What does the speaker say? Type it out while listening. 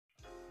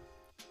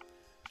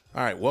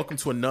All right, welcome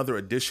to another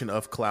edition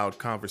of Cloud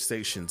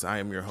Conversations. I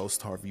am your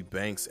host, Harvey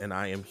Banks, and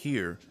I am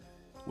here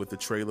with the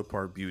Trailer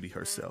Park Beauty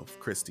herself.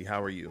 Christy,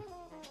 how are you?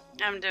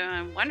 I'm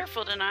doing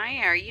wonderful tonight.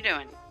 How are you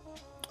doing?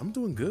 I'm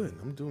doing good.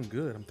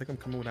 I think I'm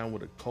coming down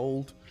with a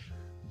cold,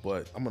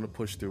 but I'm going to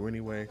push through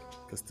anyway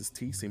because this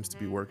tea seems to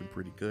be working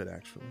pretty good,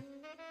 actually.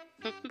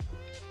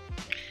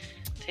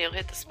 Tail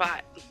hit the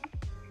spot.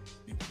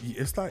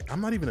 It's like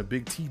I'm not even a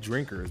big tea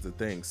drinker is the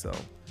thing, so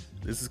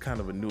this is kind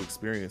of a new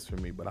experience for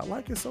me, but I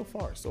like it so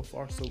far. So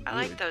far, so good. I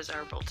like those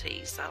herbal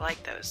teas. I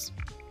like those.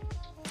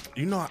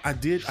 You know,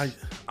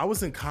 I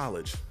was in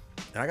college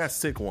and I got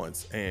sick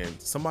once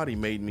and somebody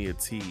made me a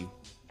tea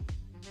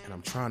and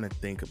I'm trying to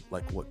think of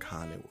like what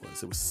kind it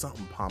was. It was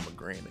something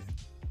pomegranate.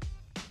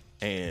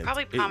 And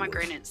probably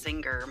pomegranate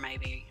zinger,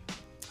 maybe.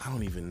 I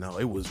don't even know.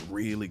 It was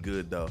really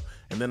good though.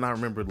 And then I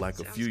remembered like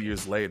a few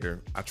years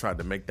later, I tried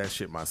to make that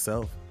shit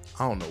myself.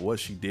 I don't know what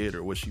she did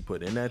or what she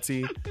put in that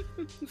tea.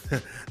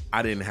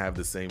 I didn't have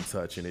the same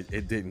touch and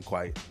it didn't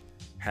quite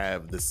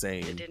have the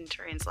same. It didn't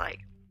translate.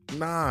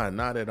 Nah,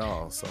 not at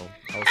all. So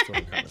I was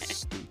feeling kind of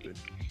stupid.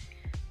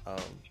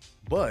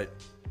 But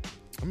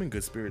I'm in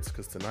good spirits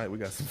because tonight we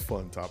got some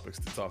fun topics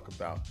to talk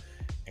about.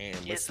 And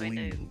let's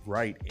lead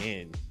right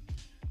in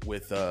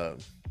with the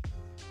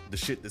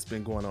shit that's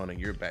been going on in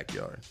your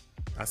backyard.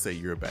 I say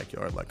your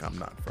backyard like I'm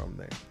not from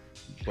there.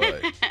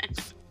 But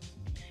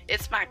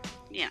it's my,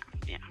 yeah.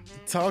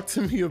 Talk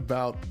to me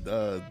about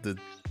the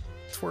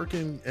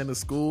twerking in the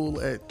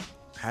school at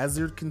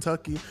Hazard,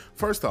 Kentucky.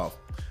 First off,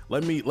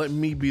 let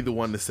me be the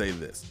one to say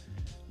this.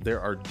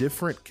 There are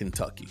different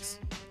Kentuckys,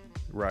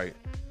 right?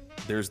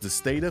 There's the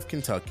state of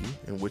Kentucky,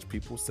 in which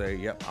people say,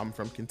 yep, I'm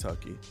from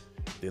Kentucky.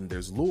 Then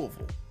there's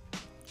Louisville,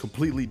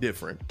 completely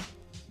different.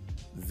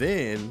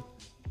 Then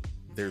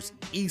there's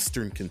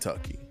Eastern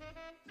Kentucky.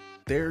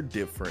 They're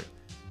different.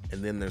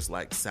 And then there's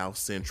like South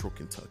Central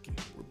Kentucky,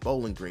 where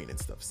Bowling Green and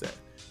stuff's at.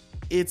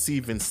 It's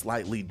even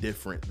slightly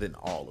different than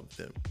all of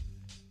them.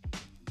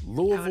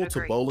 Louisville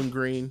to Bowling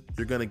Green,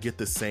 you're going to get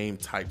the same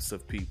types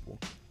of people.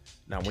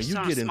 Now, when you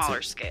get into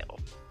smaller scale.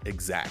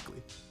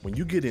 Exactly. When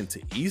you get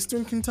into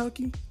Eastern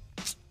Kentucky,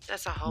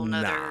 that's a whole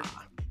nother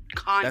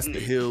continent. That's the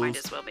hills, might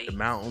as well be. The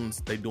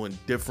mountains. They're doing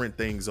different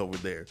things over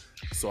there.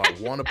 So I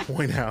want to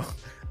point out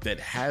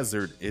that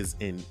Hazard is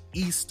in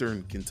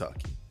Eastern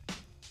Kentucky.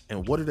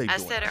 And what are they doing? I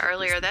said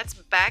earlier, that's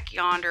back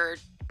yonder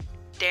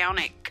down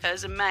at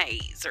Cousin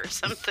May's or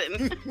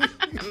something.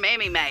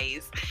 Mammy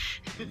May's.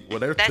 Well,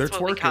 they're what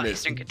twerking we call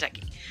Eastern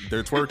Kentucky.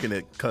 They're twerking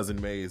at Cousin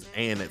May's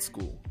and at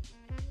school.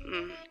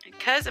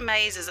 Cousin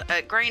May's is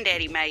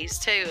Granddaddy May's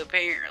too,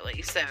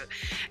 apparently. So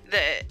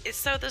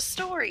the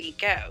story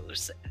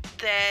goes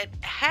that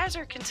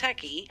Hazard,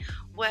 Kentucky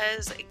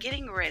was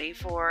getting ready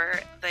for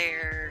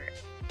their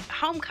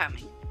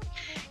homecoming.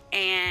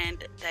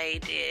 And they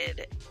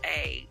did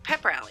a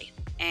pep rally.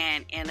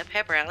 And in the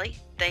pep rally,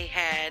 they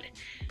had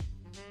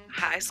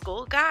high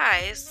school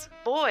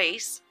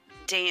boys,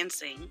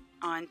 dancing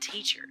on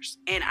teachers.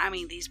 And I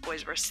mean, these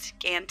boys were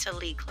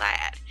scantily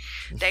clad.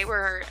 They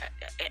were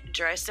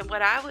dressed in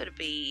what I would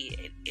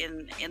be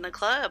in the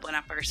club when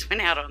I first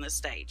went out on the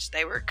stage.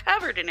 They were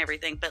covered in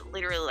everything, but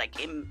literally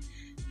like in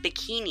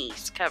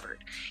bikinis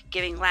covered,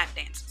 giving lap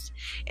dances.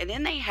 And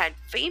then they had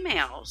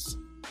females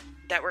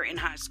that were in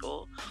high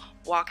school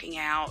walking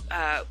out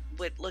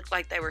would look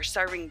like they were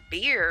serving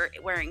beer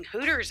wearing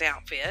Hooters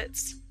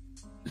outfits.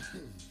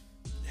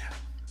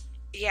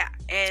 Yeah,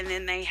 and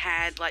then they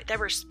had they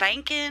were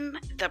spanking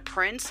the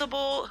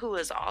principal, who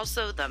was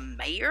also the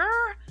mayor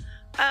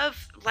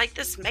of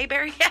this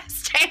Mayberry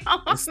ass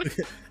town.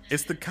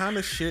 It's the kind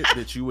of shit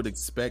that you would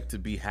expect to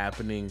be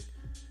happening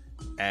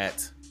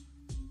at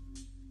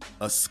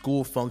a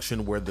school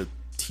function where the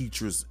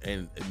teachers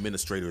and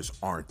administrators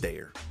aren't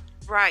there.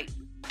 Right.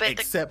 But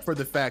except for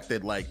the fact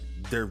that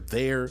they're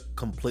there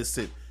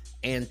complicit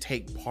and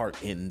take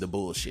part in the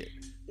bullshit.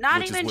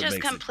 Not even just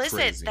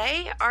complicit.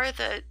 They are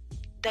the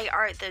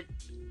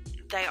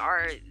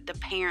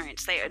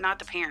parents. They are not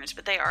the parents,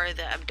 but they are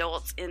the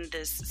adults in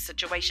this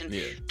situation.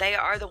 Yeah. They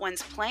are the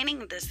ones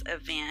planning this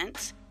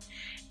event.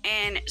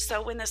 And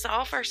so when this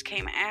all first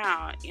came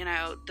out,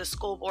 the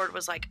school board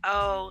was like,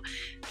 oh,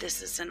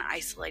 this is an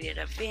isolated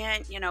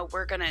event.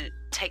 We're going to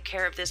take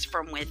care of this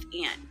from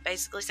within.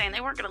 Basically saying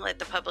they weren't going to let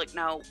the public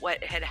know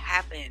what had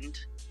happened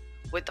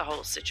with the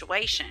whole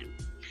situation.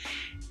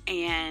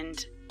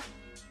 And,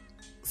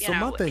 so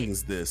my thing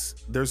is this.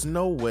 There's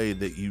no way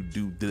that you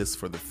do this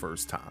for the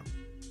first time.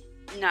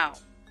 No.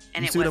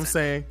 And you see what I'm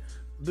saying?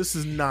 This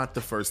is not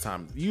the first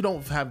time. You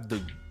don't have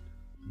the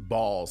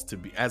balls to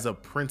be, as a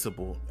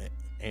principal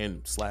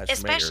and /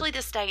 especially mayor,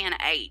 this day and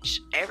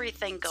age,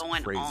 everything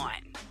going on.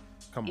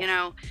 Come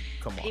on.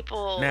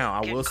 People now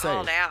I get will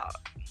called say out.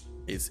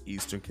 It's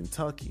Eastern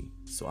Kentucky,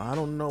 so I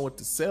don't know what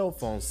the cell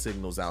phone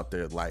signals out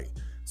there like.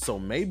 So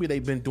maybe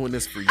they've been doing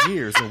this for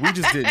years and we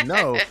just didn't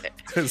know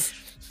because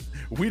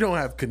we don't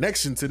have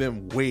connection to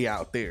them way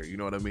out there. You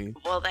know what I mean?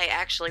 Well, they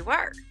actually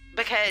were,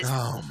 because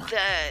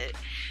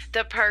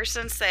the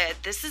person said,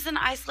 this is an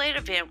isolated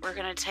event. We're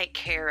going to take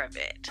care of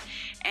it.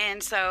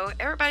 And so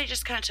everybody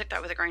just kind of took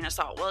that with a grain of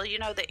salt. Well,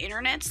 the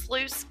internet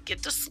sleuths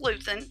get to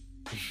sleuthing.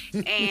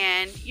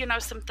 And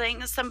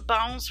some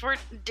bones were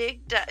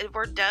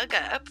dug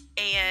up,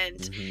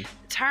 and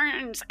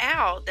turns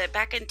out that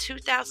back in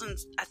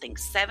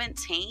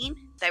 2017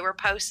 they were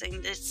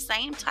posting this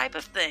same type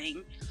of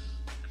thing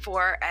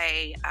for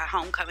a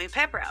homecoming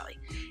pep rally.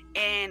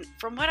 And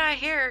from what I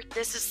hear,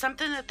 this is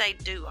something that they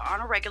do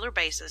on a regular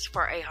basis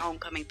for a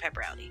homecoming pep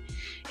rally.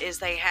 Is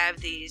they have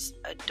these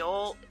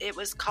it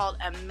was called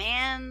a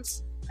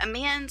men's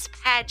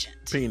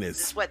pageant.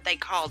 Penis is what they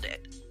called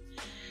it.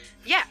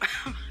 Yeah.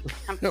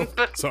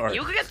 Sorry.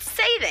 You could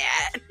say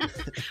that.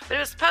 But it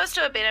was supposed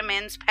to have been a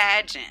men's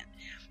pageant.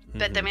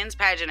 But the men's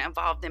pageant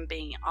involved them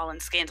being all in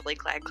scantily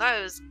clad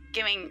clothes,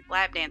 giving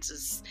lap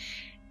dances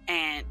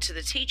and to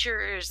the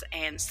teachers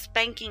and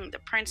spanking the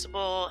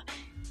principal,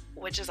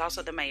 which is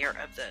also the mayor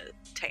of the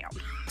town.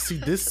 See,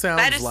 this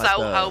sounds that is like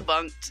so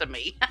ho-bunk to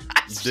me.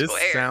 This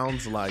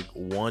sounds like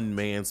one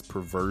man's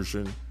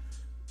perversion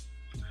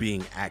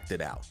being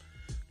acted out.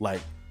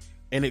 Like,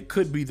 and it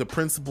could be the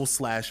principal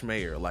 /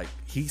 mayor. Like,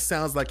 he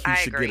sounds like he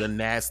should get a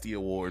nasty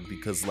award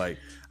because, like,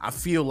 I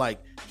feel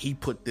like he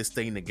put this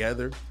thing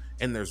together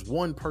and there's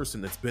one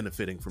person that's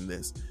benefiting from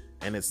this.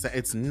 And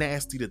it's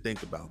nasty to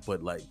think about,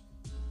 but, like,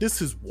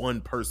 this is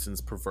one person's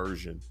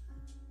perversion.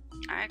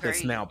 I agree.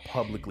 That's now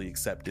publicly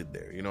accepted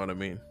there. You know what I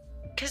mean?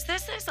 Because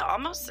this is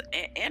almost,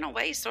 in a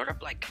way, sort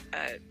of like,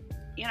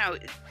 you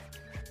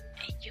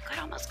could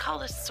almost call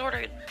this sort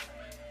of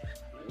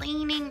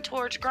leaning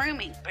towards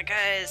grooming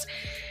because...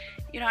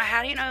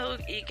 how do you know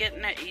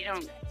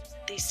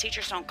these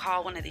teachers don't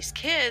call one of these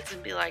kids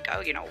and be like,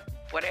 oh,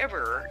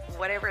 whatever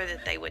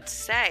that they would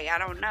say. I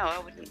don't know. I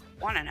wouldn't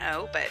want to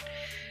know, but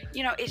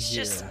it's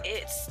just,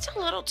 it's a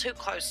little too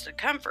close to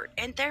comfort.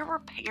 And there were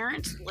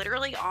parents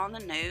literally on the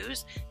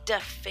news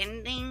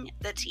defending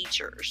the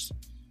teachers.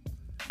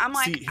 I'm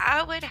like,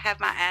 I would have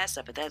my ass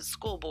up at that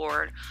school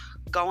board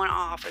going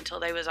off until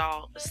they was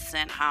all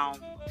sent home,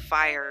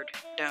 fired,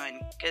 done.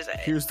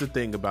 Here's the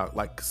thing about,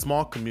 like,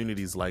 small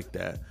communities like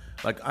that.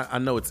 Like, I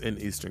know it's in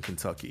Eastern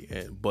Kentucky,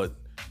 but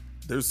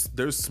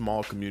there's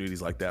small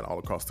communities like that all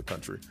across the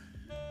country.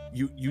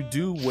 You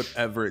do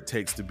whatever it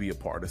takes to be a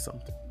part of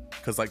something.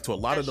 Because, like, to a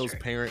lot of those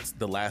parents,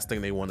 the last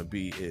thing they want to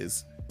be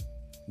is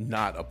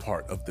not a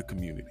part of the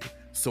community.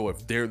 So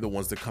if they're the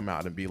ones that come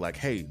out and be like,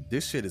 hey,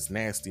 this shit is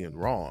nasty and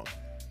wrong,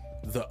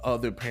 the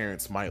other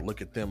parents might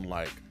look at them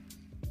like,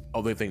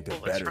 oh, they think they're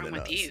better than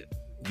us. You?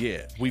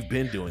 Yeah, we've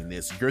been doing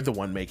this. You're the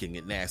one making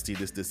it nasty,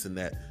 this, and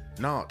that.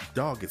 No,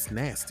 dog, it's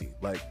nasty.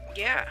 Like,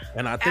 yeah.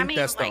 And I think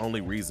that's the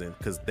only reason,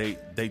 because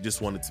they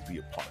just wanted to be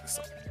a part of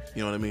something.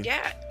 You know what I mean?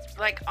 Yeah.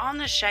 Like, on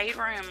the Shade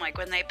Room, like,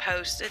 when they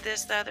posted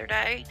this the other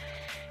day,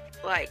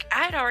 like,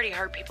 I had already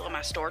heard people in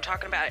my store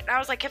talking about it. And I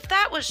was like, if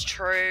that was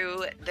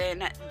true,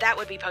 then that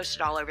would be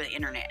posted all over the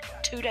internet.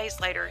 2 days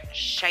later,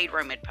 Shade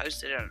Room had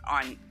posted it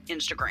on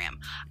Instagram.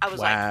 I was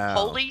like,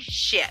 holy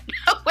shit,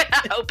 when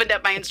I opened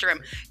up my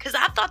Instagram. Because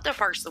I thought the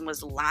person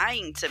was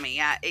lying to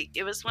me.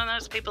 It was one of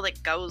those people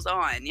that goes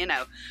on,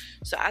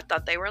 So I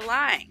thought they were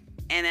lying.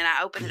 And then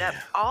I opened it up.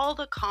 All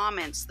the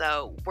comments,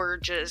 though, were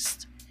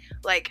just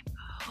like,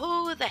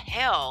 who the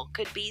hell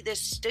could be this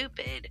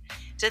stupid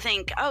to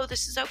think, oh,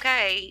 this is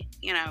okay,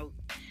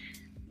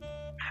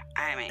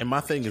 I mean. And my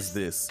thing is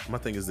this,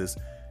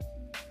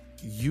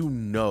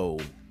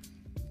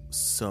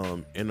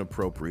 some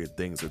inappropriate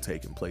things are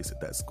taking place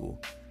at that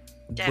school.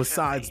 Definitely.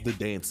 Besides the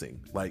dancing,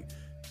 like,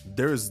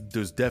 there's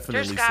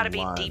definitely gotta some be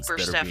lines deeper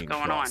that stuff are being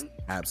going crossed. on.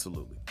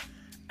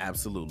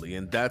 Absolutely.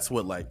 And that's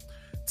what, like,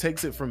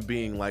 takes it from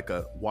being like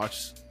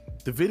watch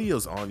the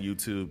videos on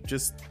YouTube.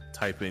 Just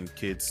type in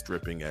kids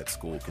stripping at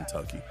school,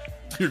 Kentucky.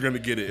 You're gonna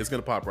get it. It's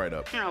gonna pop right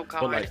up. Oh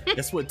God! But, like,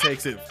 that's what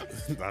takes it.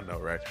 I know,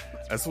 right?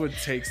 That's what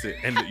takes it.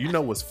 And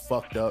what's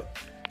fucked up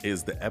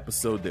is the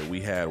episode that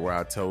we had where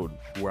I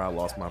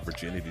lost my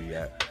virginity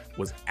at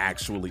was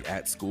actually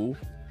at school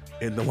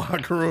in the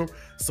locker room.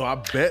 So I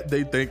bet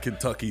they think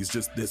Kentucky's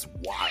just this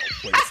wild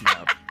place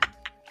now.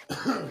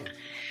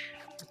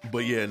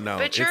 But yeah, no.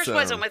 But yours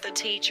wasn't with a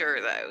teacher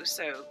though,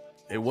 so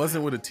it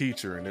wasn't with a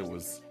teacher, and it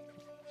was.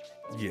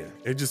 Yeah,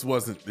 it just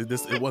wasn't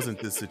this. It wasn't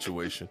this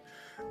situation.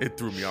 It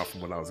threw me off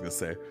from what I was gonna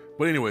say.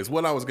 But anyways,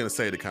 what I was gonna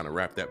say to kind of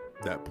wrap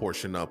that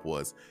portion up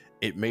was,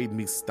 it made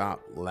me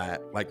stop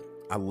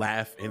I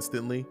laugh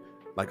instantly,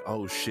 like,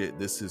 oh shit,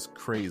 this is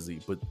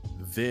crazy. But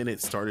then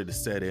it started to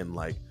set in,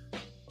 like,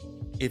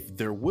 if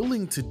they're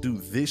willing to do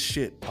this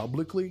shit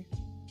publicly,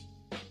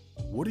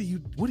 what do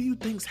you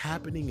think's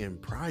happening in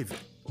private?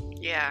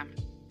 Yeah,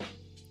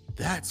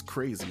 that's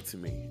crazy to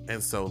me.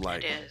 And so,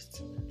 like, it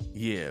is.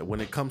 Yeah, when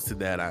it comes to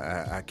that,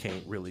 I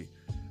can't really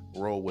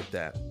roll with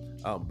that.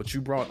 But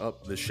you brought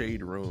up the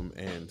Shade Room,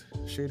 and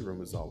Shade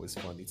Room is always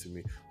funny to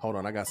me. Hold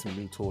on, I got some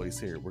new toys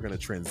here. We're going to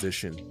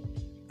transition,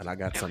 and I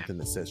got something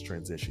that says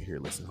transition here.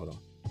 Listen, hold on.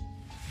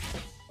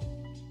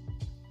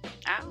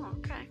 Oh,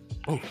 okay.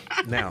 Oh,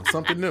 now,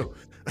 something new.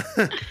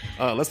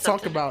 Let's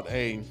talk about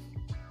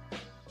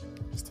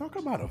talk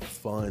about a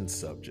fun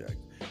subject.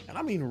 And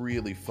I mean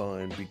really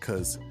fun,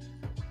 because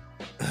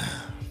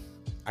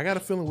I got a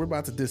feeling we're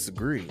about to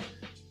disagree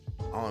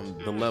on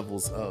the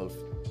levels of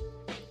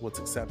what's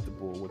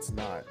acceptable, what's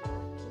not,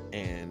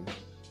 and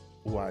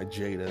why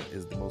Jada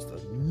is the most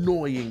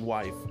annoying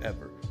wife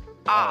ever.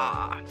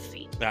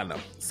 See. I know.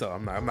 So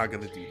I'm not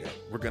gonna do that.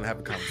 We're gonna have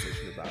a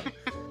conversation about it.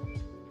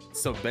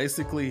 So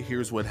basically,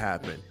 here's what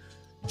happened.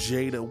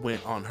 Jada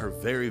went on her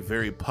very,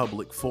 very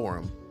public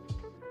forum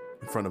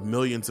in front of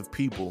millions of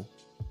people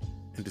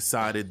and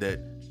decided that,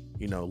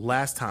 you know,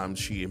 last time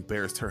she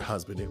embarrassed her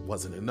husband, it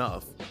wasn't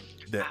enough.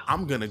 That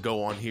I'm going to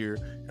go on here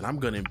and I'm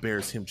going to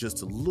embarrass him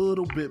just a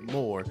little bit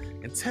more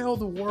and tell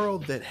the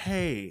world that,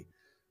 hey,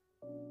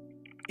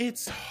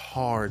 it's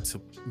hard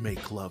to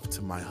make love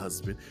to my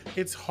husband.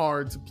 It's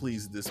hard to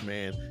please this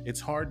man. It's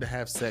hard to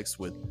have sex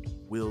with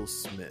Will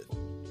Smith,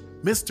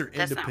 Mr.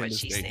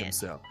 Independence Day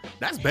himself.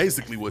 That's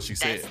basically what she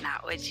said. That's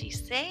not what she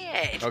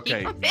said.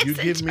 Okay, you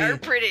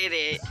misinterpreted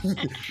it.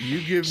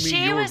 You give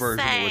me your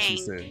version of what she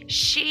said.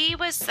 She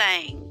was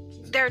saying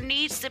there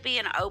needs to be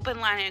an open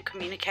line of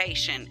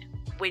communication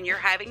when you're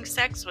having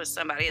sex with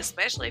somebody,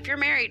 especially if you're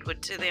married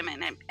to them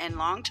and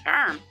long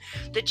term,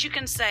 that you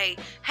can say,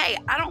 hey,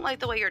 I don't like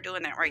the way you're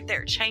doing that right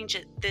there. Change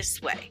it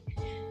this way.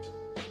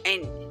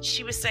 And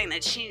she was saying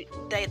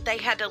that they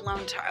had to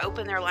learn to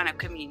open their line of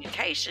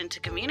communication to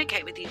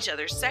communicate with each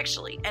other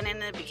sexually. And in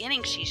the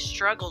beginning, she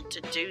struggled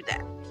to do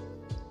that.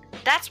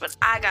 That's what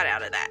I got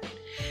out of that.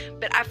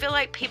 But I feel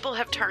like people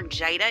have turned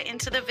Jada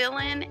into the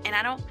villain, and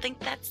I don't think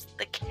that's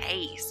the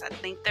case. I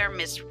think they're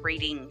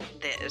misreading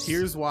this.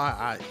 Here's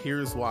why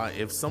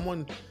if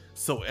someone,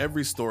 so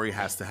every story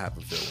has to have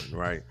a villain,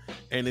 right?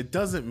 And it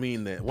doesn't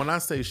mean that when I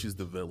say she's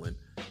the villain,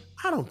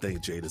 I don't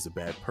think Jada's a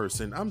bad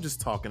person. I'm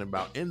just talking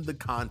about in the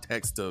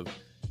context of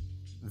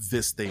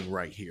this thing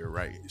right here,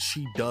 right?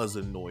 She does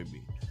annoy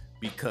me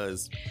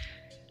because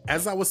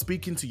as I was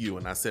speaking to you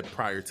and I said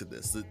prior to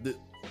this,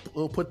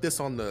 we'll put this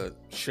on the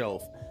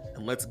shelf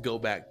and let's go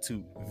back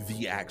to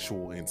the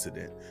actual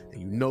incident.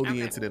 And you know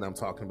the incident I'm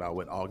talking about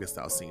with August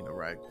Alsina,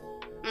 right?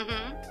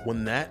 Mm-hmm.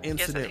 When that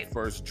incident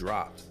first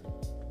dropped,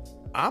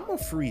 I'm a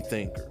free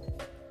thinker.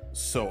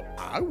 So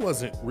I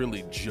wasn't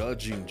really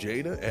judging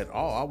Jada at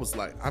all. I was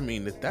like, I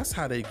mean, if that's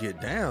how they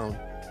get down,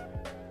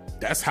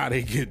 that's how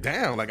they get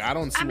down. Like, I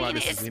don't see why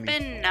this is it's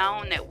been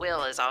known that Will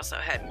has also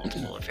had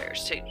multiple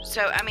affairs too.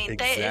 So, I mean,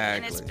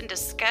 and it's been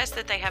discussed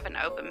that they have an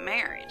open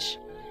marriage,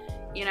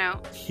 you know?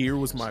 Here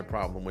was my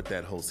problem with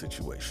that whole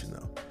situation,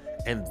 though.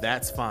 And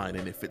that's fine.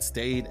 And if it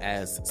stayed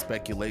as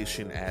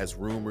speculation, as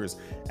rumors,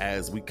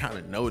 as we kind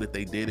of know that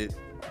they did it,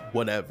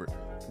 whatever,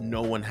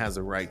 no one has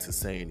a right to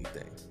say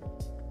anything.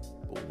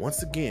 But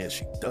once again,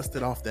 she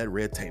dusted off that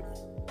red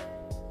table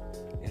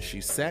and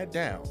she sat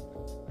down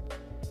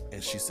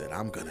and she said,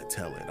 I'm going to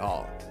tell it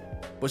all.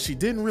 But she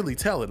didn't really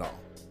tell it all.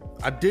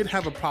 I did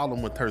have a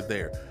problem with her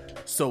there.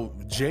 So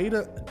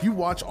Jada, you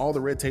watch all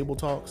the red table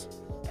talks.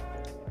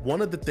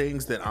 One of the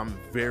things that I'm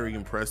very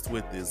impressed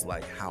with is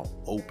like how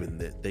open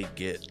that they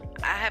get.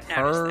 I have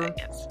noticed that,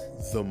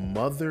 yes. The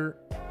mother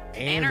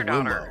and her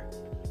Willow. daughter.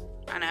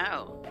 I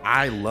know.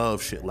 I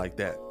love shit like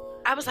that.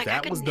 I was like, I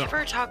could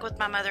never talk with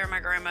my mother and my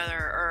grandmother,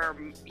 or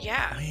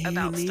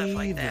about stuff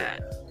like that,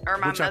 or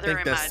my mother and my daughter. I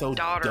think that's so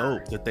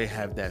dope that they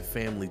have that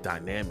family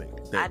dynamic.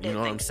 That, you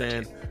know what I'm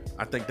saying?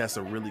 I think that's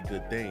a really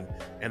good thing,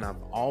 and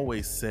I've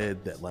always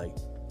said that, like,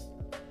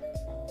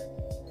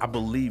 I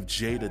believe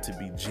Jada to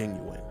be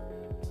genuine.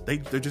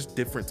 They're just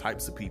different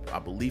types of people. I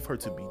believe her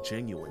to be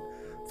genuine.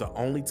 The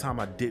only time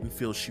I didn't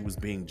feel she was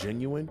being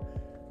genuine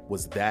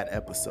was that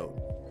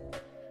episode,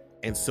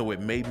 and so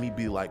it made me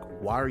be like,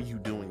 why are you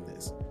doing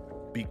this?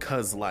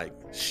 Because, like,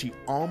 she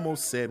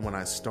almost said when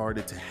I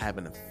started to have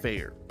an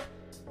affair.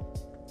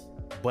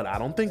 But I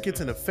don't think it's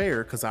an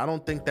affair because I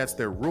don't think that's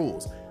their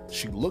rules.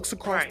 She looks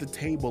across the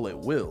table at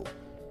Will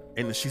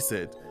and she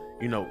said,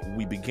 you know,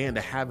 we began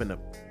to have an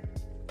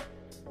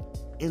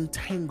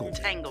entanglement.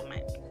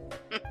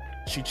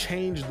 She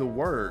changed the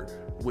word,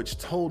 which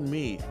told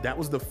me that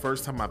was the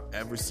first time I've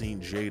ever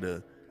seen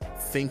Jada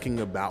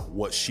thinking about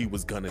what she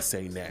was going to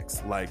say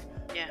next. Like,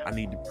 I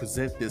need to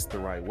present this the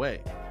right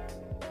way.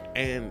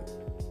 And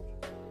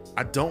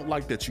I don't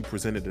like that you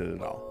presented it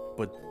at all,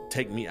 but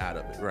take me out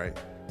of it, right?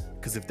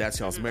 Because if that's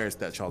y'all's marriage,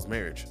 that's y'all's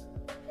marriage.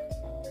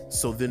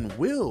 So then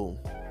Will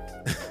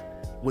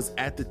was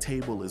at the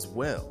table as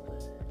well,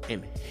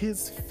 and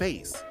his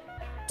face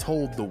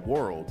told the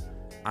world,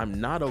 I'm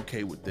not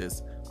okay with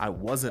this. I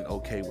wasn't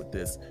okay with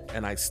this,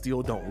 and I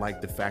still don't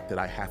like the fact that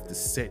I have to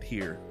sit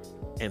here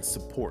and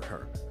support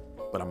her.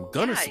 But I'm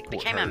gonna support her.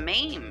 It became a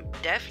meme,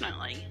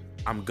 definitely.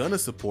 I'm gonna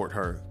support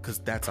her because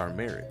that's our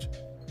marriage.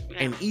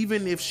 And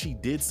even if she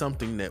did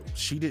something that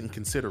she didn't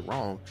consider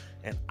wrong,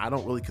 and I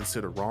don't really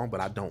consider wrong,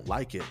 but I don't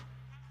like it,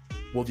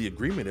 well, the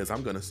agreement is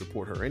I'm going to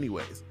support her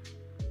anyways.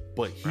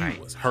 But he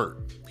was hurt.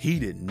 He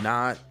did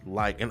not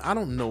like, and I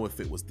don't know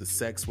if it was the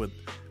sex with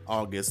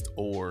August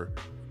or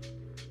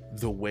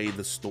the way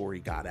the story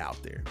got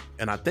out there.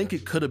 And I think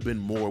it could have been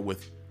more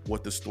with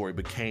what the story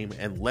became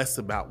and less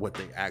about what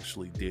they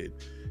actually did.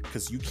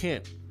 Because you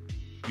can't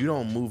You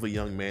don't move a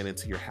young man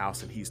into your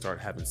house and he start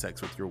having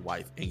sex with your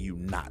wife and you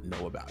not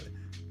know about it.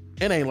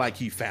 It ain't like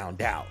he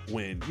found out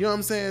when, you know what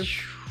I'm saying?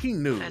 He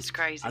knew. That's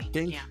crazy.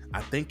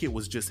 I think it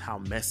was just how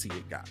messy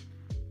it got.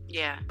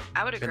 Yeah,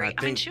 I would agree.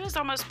 I mean, she was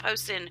almost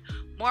posting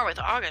more with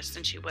August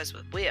than she was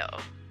with Will.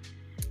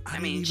 I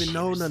didn't even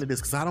know none of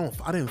this because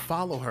I didn't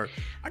follow her.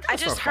 I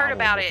just heard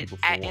about it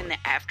in the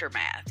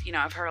aftermath. You know,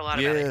 I've heard a lot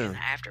about it in the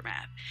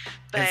aftermath.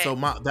 But, and so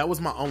that was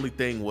my only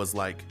thing was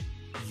like,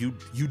 you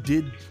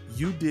did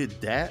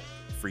that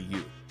for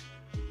you.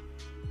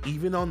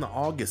 Even on the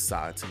August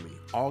side, to me,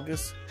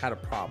 August had a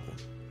problem,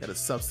 had a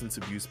substance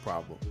abuse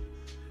problem.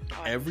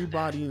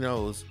 Everybody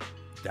knows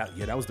that.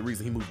 Yeah, that was the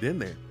reason he moved in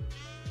there.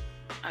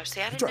 Oh,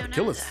 see, I didn't he tried know to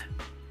kill none us. of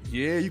that.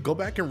 Yeah, you go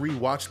back and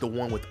rewatch the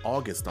one with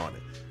August on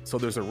it. So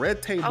there's a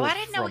red table. Oh, I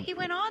didn't know he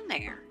went on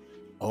there.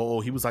 Oh,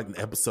 he was like in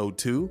episode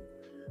 2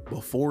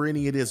 before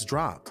any of this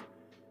dropped.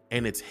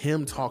 And it's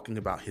him talking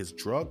about his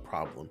drug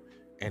problem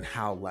and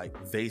how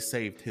like they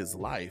saved his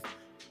life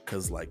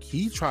because like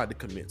he tried to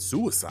commit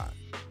suicide.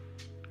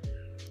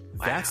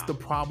 Wow. That's the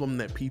problem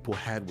that people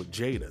had with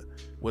Jada,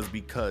 was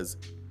because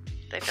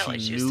they felt like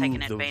she was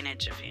taking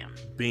advantage of him.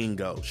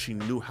 Bingo. She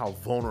knew how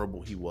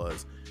vulnerable he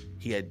was.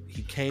 He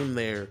came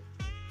there,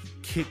 he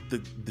kicked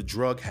the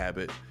drug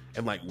habit,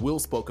 and like Will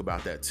spoke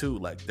about that too.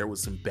 Like there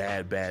was some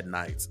bad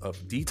nights of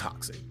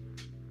detoxing.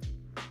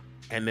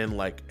 And then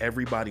like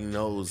everybody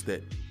knows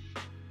that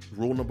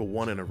rule number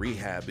 1 in a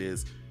rehab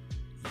is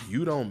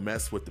you don't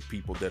mess with the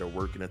people that are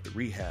working at the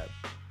rehab.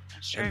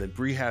 That's true. And the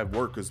rehab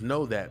workers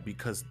know that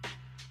because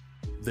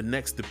the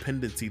next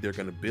dependency they're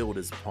going to build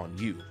is upon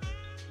you.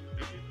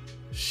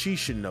 She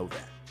should know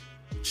that.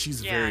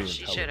 She's very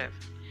intelligent. She should have.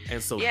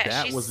 And so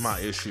that was my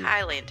issue.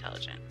 Highly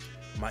intelligent.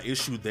 My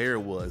issue there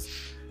was,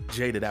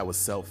 Jada, that was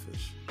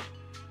selfish.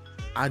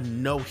 I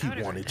know he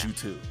wanted you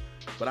to,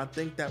 but I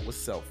think that was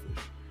selfish.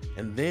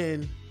 And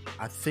then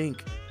I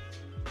think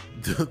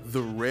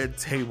the red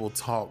table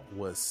talk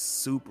was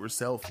super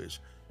selfish.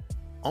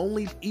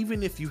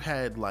 Even if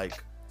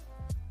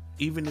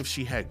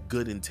she had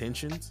good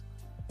intentions,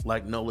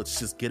 like, no, let's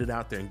just get it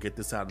out there and get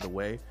this out of the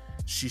way.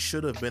 She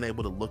should have been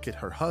able to look at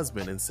her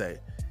husband and say,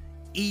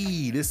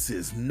 this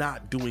is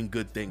not doing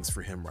good things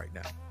for him right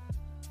now.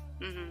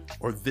 Mm-hmm.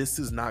 Or this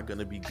is not going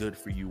to be good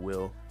for you,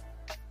 Will.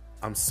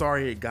 I'm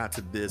sorry it got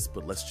to this,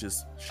 but let's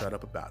just shut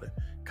up about it.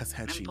 Because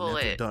had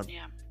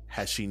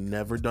she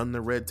never done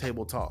the red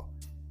table talk,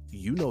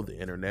 you know the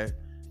internet,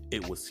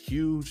 it was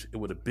huge. It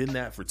would have been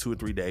that for 2 or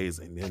 3 days,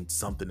 and then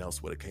something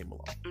else would have came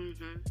along.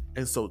 Mm-hmm.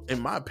 And so,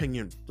 in my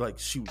opinion, like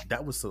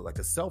that was like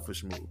a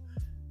selfish move.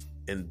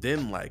 And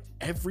then, like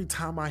every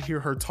time I hear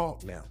her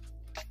talk now,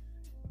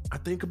 I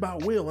think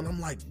about Will, and I'm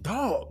like,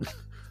 dog,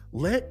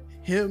 let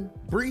him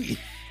breathe.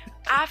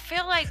 I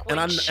feel like when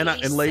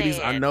and ladies,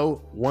 I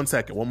know. One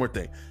more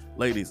thing,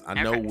 ladies,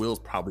 I know Will's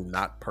probably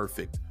not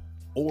perfect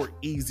or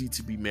easy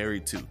to be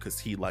married to because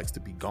he likes to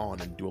be gone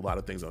and do a lot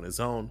of things on his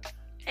own.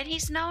 And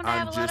he's known to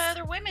have a lot of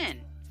other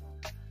women.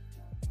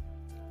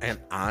 And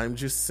I'm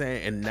just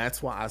saying, and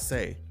that's why I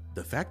say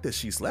the fact that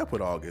she slept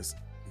with August,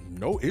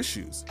 no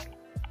issues.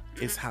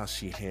 It's how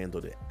she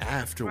handled it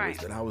afterwards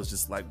that I was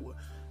just like,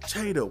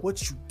 Jada,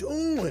 what you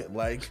doing?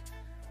 Like,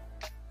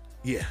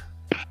 yeah.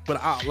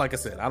 But like I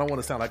said, I don't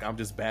want to sound like I'm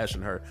just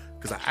bashing her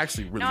because I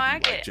actually really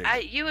like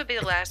Jada. You would be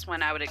the last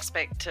one I would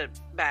expect to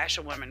bash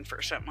a woman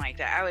for something like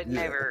that. I would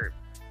never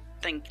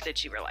think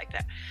that you were like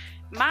that.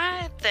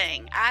 My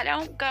thing,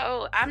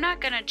 I'm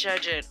not going to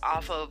judge it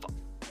off of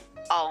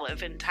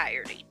Olive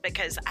entirety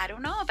because I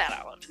don't know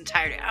about Olive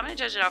entirety. I'm going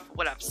to judge it off of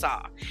what I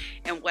saw.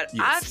 And what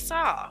I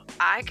saw,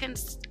 I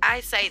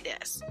say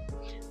this.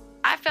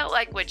 I felt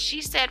like what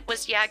she said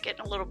was, getting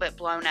a little bit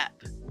blown up.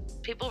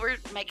 People were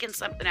making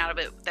something out of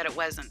it that it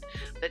wasn't.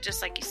 But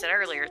just like you said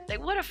earlier, they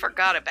would have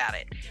forgot about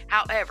it.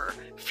 However,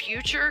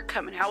 Future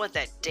coming out with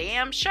that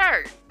damn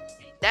shirt,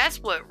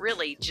 that's what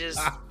really just...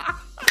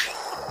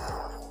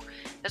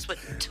 that's what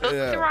took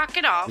the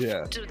rocket off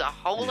to the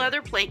whole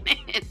other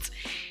planet.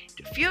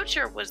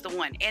 Future was the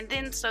one. And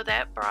then so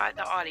that brought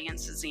the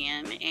audiences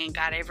in and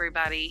got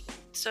everybody.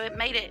 So it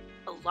made it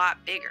a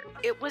lot bigger.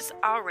 It was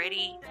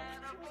already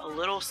a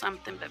little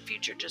something, but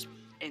Future just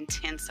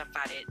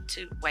intensified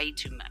it way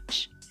too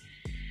much.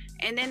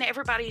 And then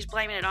everybody's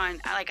blaming it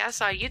on, like I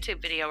saw a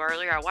YouTube video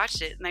earlier, I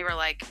watched it, and they were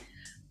like,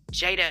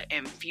 Jada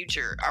and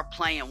Future are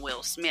playing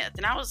Will Smith.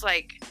 And I was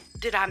like,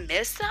 did I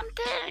miss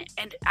something?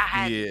 And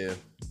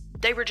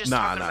they were just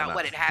talking about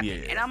what had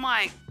happened. Yeah. And I'm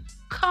like,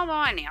 come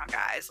on now,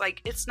 guys.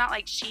 Like, it's not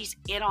like she's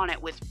in on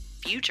it with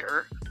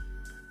Future.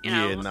 You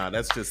know?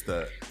 That's just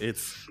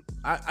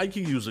I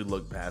can usually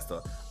look past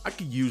I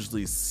can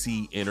usually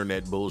see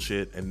internet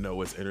bullshit and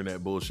know it's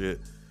internet bullshit.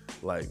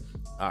 Like,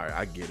 all right,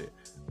 I get it.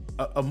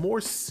 A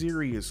more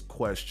serious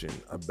question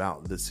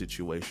about this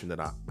situation that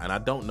I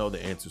don't know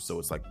the answer, so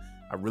it's like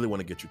I really want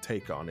to get your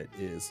take on it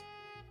is,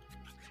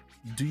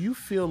 do you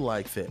feel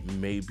like that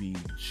maybe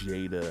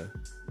Jada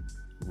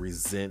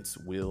resents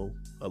Will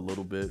a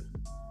little bit?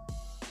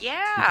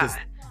 Yeah. Because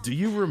do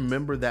you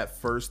remember that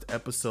first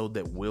episode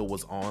that Will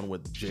was on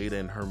with Jada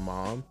and her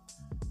mom,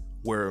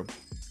 where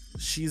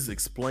she's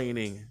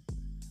explaining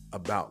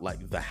about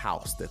like the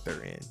house that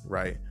they're in,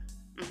 right?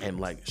 And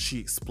like she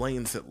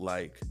explains it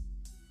like,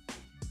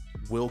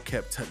 Will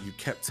you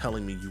kept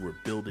telling me you were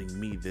building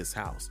me this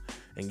house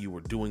and you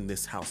were doing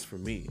this house for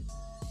me,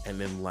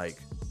 and then like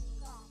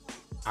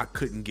I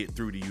couldn't get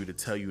through to you to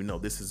tell you, no,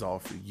 this is all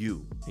for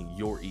you and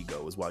your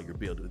ego is why you're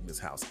building this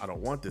house. I don't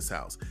want this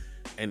house.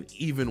 And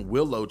even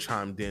Willow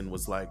chimed in,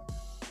 was like,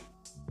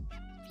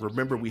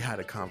 remember we had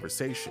a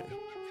conversation,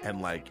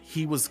 and like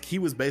he was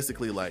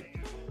basically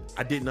like,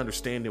 I didn't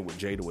understand it when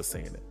Jada was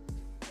saying it,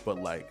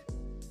 but like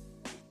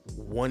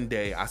one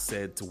day I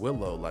said to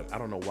Willow, like, I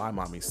don't know why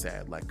mommy's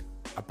sad, like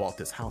I bought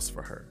this house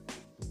for her.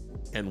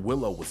 And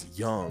Willow was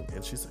young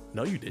and she's like,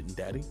 no you didn't,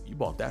 daddy, you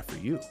bought that for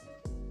you.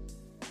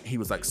 He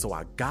was like, so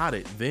I got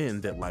it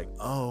then that like,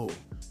 oh,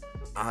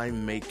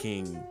 I'm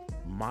making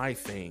my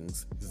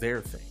things their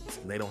things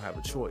and they don't have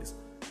a choice.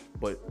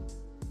 But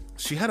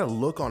she had a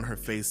look on her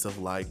face of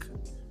like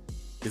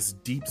this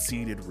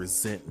deep-seated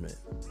resentment.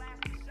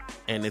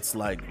 And it's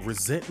like,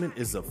 resentment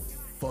is a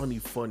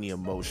funny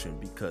emotion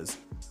because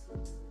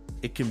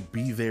it can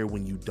be there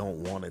when you don't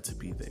want it to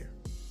be there.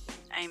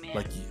 Amen.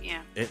 Like,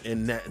 yeah.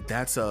 And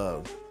that's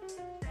a,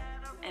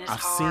 and it's I've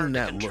hard seen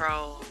that to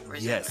control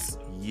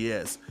resentment.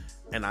 Yes.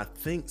 And I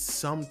think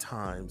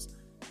sometimes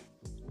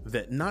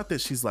that, not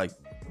that she's like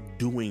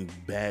doing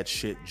bad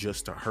shit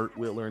just to hurt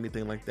Will or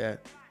anything like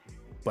that,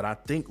 but I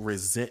think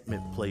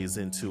resentment plays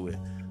into it.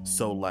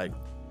 So like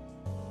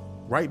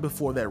right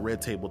before that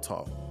Red Table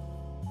Talk,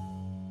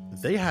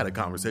 they had a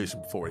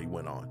conversation before he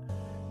went on.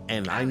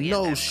 And I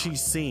know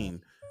she's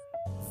seen,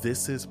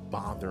 this is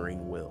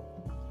bothering Will.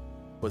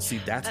 But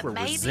see, that's where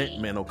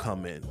resentment will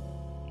come in.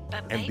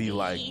 But and be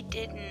like, he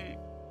didn't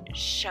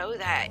show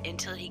that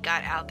until he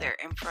got out there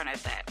in front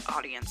of that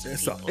audience.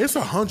 It's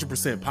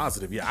 100%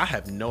 positive. Yeah, I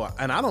have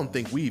and I don't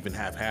think we even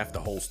have half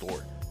the whole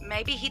story.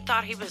 Maybe he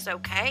thought he was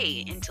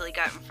okay until he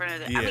got in front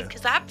of the. Yeah. I mean,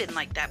 because I've been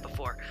like that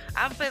before.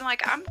 I've been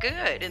like, I'm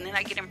good, and then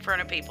I get in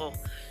front of people,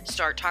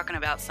 start talking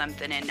about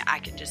something, and I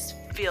can just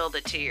feel the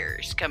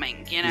tears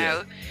coming. You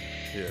know.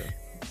 Yeah.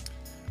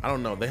 I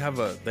don't know. They have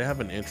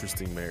an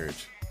interesting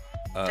marriage.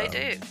 They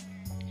do.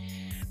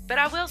 But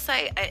I will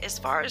say, as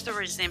far as the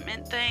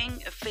resentment thing,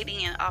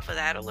 feeding in off of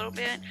that a little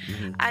bit,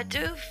 I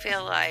do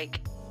feel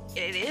like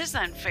it is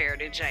unfair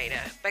to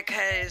Jada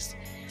because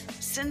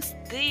since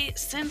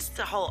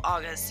the whole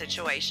August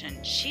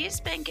situation, she's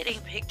been getting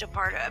picked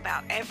apart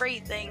about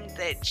everything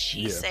that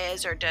she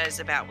says or does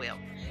about Will.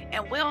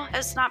 And Will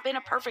has not been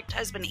a perfect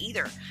husband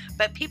either,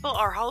 but people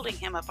are holding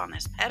him up on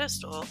this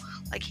pedestal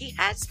like he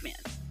has been.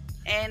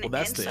 And well,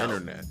 that's the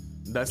internet.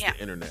 That's the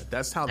internet.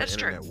 That's how the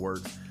internet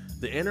works.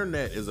 The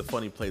internet is a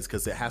funny place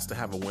because it has to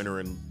have a winner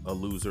and a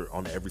loser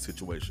on every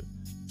situation.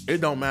 It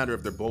don't matter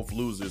if they're both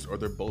losers or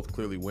they're both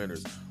clearly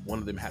winners. One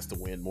of them has to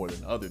win more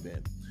than the other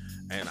then.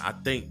 And I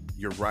think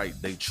you're right.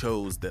 They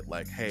chose that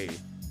like, hey,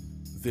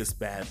 this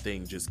bad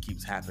thing just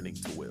keeps happening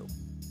to Will.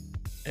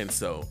 And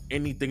so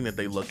anything that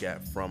they look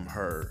at from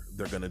her,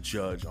 they're going to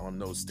judge on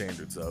those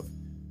standards of,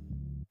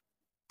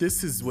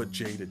 this is what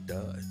Jada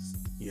does.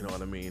 You know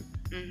what I mean?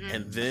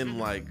 And then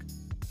like,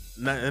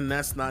 and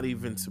that's not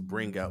even to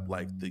bring up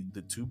like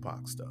the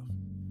Tupac stuff.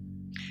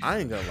 I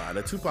ain't gonna lie,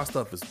 the Tupac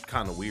stuff is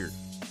kind of weird.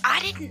 I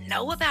didn't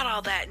know about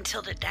all that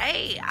until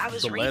today. I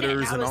was reading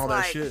letters and all that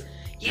like, shit.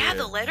 Yeah,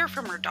 the letter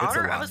from her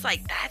daughter. I was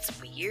like,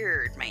 that's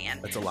weird, man.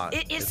 It's a lot.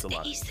 It's a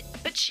lot.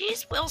 But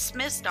she's Will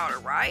Smith's daughter,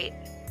 right?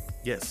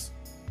 Yes.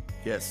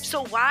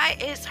 So why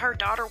is her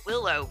daughter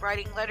Willow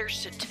writing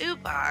letters to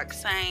Tupac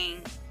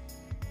saying?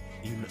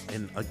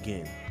 And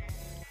again,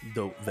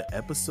 the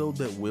episode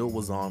that Will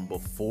was on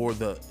before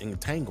the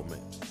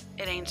entanglement,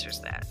 it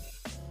answers that.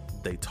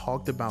 They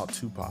talked about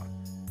Tupac,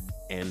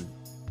 and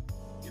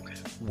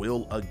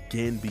Will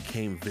again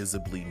became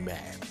visibly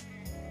mad.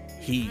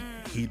 He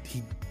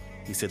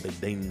said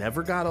that they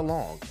never got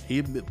along.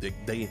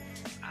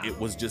 It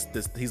was just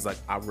this. He's like,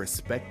 I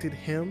respected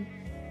him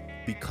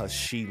because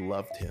she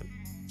loved him,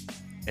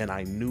 and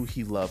I knew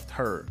he loved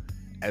her.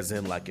 As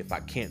in, like, if I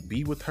can't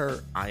be with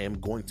her, I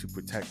am going to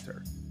protect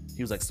her.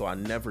 He was like, so I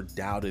never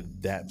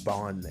doubted that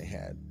bond they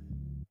had.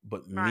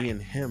 But me and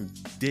him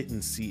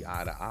didn't see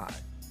eye to eye.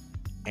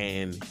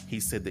 And he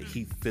said that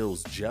he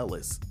feels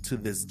jealous to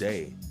this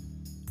day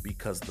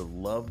because the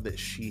love that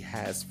she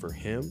has for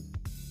him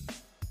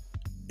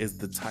is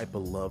the type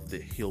of love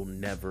that he'll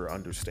never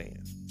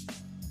understand.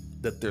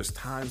 That there's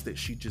times that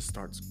she just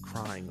starts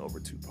crying over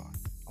Tupac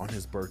on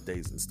his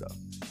birthdays and stuff.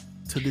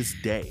 To this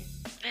day.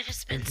 But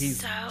it's been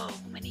so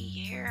many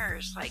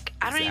years. Like,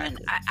 I don't even.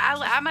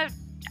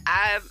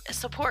 I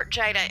support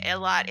Jada a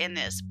lot in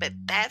this, but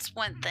that's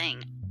one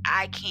thing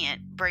I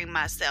can't bring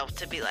myself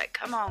to be like,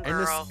 come on,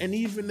 girl. And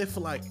even if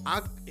like,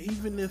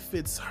 even if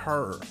it's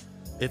her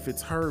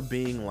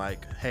being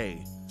like,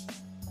 hey,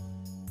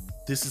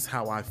 this is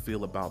how I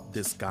feel about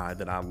this guy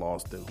that I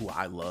lost, who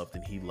I loved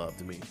and he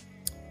loved me.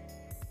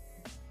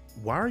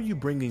 Why are you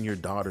bringing your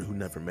daughter who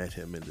never met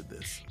him into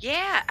this?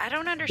 Yeah, I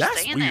don't understand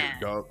That's weird, that.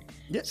 Dog.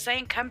 Yeah.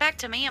 Saying, come back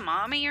to me and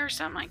mommy or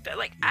something like that.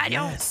 Like, I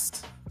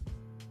don't.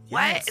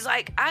 what? Yes.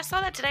 Like, I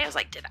saw that today. I was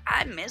like, did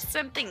I miss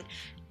something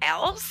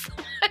else?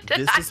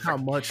 This is how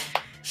much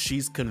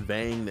she's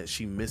conveying that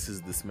she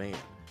misses this man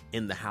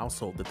in the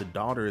household, that the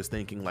daughter is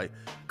thinking like,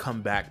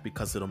 come back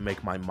because it'll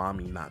make my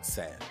mommy not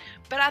sad.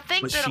 But I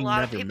think But that a she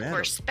lot of never people met were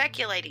him.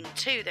 speculating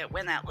too that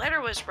when that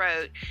letter was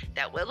wrote,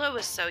 that Willow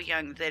was so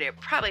young that it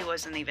probably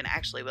wasn't even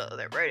actually Willow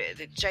that wrote it,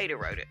 that Jada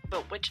wrote it.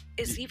 But which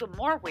is even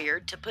more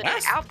weird to put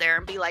it out there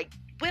and be like,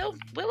 Willow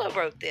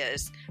wrote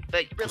this,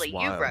 but really you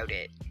wild. wrote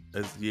it.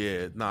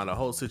 The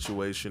whole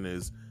situation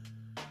is,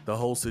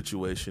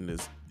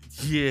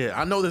 yeah,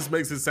 I know this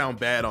makes it sound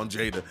bad on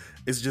Jada.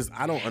 It's just,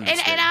 I don't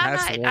understand.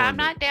 And I'm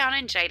not down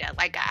in Jada.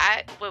 Like,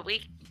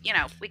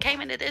 we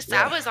came into this,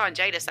 Yeah. I was on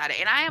Jada's side,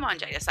 and I am on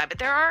Jada's side, but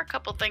there are a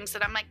couple things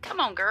that I'm like, come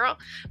on, girl.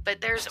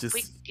 But I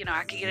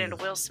could get into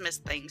Will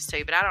Smith things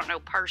too, but I don't know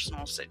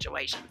personal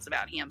situations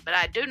about him. But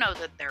I do know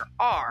that there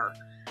are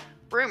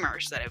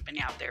rumors that have been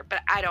out there,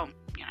 but I don't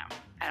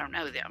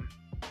know them.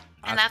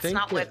 And I that's think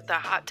not that- what the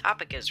hot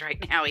topic is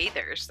right now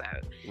either, so.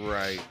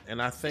 Right.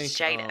 And I think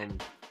Jada.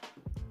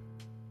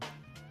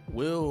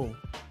 Will,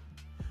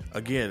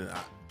 again,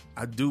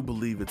 I do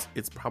believe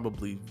it's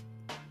probably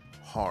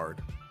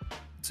hard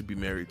to be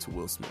married to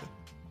Will Smith,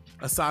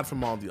 aside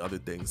from all the other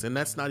things. And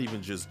that's not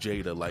even just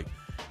Jada. Like,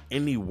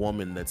 any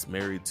woman that's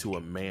married to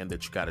a man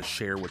that you got to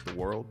share with the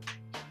world.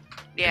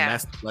 Yeah.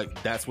 And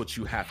that's what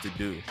you have to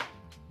do.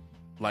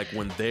 Like,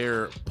 when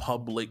they're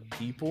public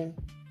people,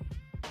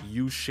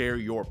 you share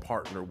your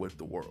partner with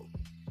the world.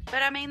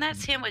 But I mean,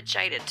 that's him with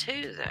Jada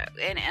too,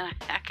 though. And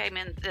I came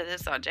into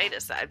this on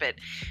Jada's side, but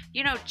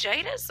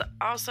Jada's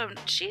also,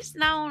 she's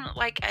known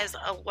like as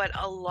what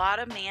a lot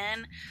of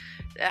men,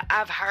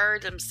 I've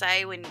heard them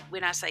say when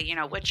I say,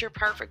 what's your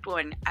perfect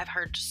one? I've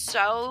heard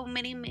so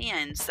many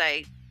men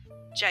say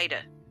Jada.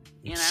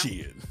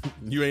 Shit,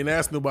 you ain't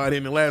asked nobody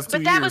in the last 2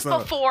 But years. that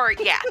was before,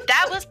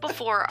 that was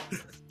before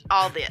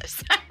all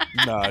this.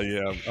 Nah,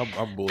 yeah,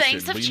 I'm bullshitting.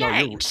 Things have But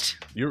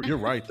changed. You're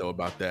right though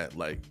about that.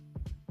 Like,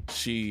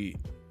 she's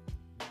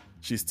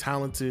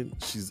talented.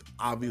 She's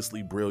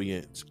obviously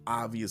brilliant. She's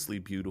obviously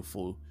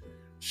beautiful.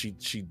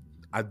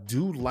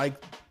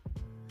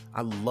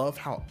 I love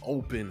how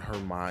open her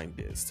mind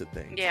is to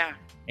things. Yeah.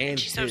 And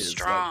she's so his.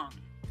 strong. Like,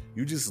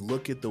 you just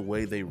look at the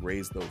way they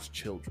raise those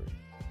children.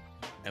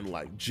 And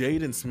like,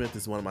 Jaden Smith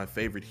is one of my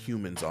favorite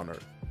humans on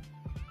earth.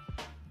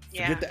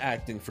 Forget the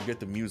acting, forget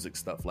the music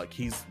stuff. Like,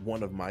 he's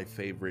one of my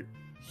favorite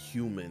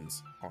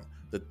humans.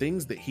 The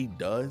things that he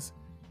does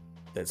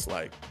that's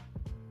like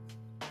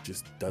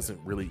just doesn't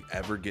really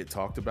ever get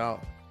talked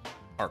about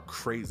are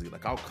crazy.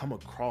 Like, I'll come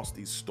across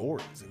these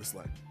stories and it's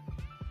like,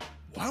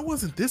 why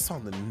wasn't this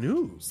on the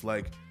news?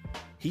 Like,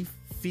 he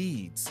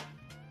feeds.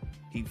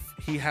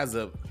 He has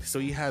a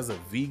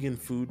vegan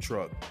food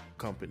truck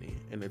company,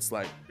 and it's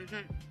like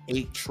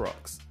 8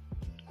 trucks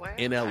Wow,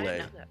 in I LA. didn't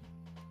know that.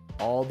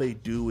 All they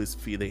do is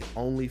feed. They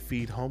only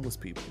feed homeless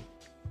people.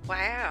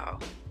 Wow.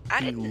 I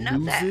didn't know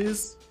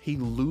that. He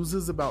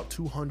loses about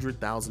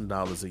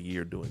 $200,000 a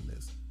year doing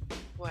this.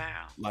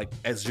 Wow. Like,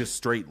 as just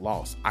straight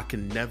loss. I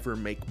can never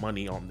make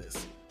money on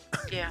this.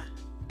 Yeah.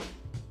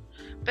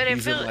 But it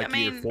He's in feels, like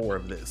year 4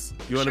 of this.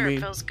 You know what I mean?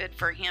 It feels good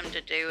for him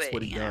to do That's it.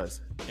 what he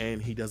does.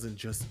 And he doesn't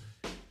just,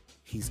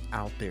 he's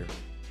out there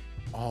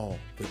all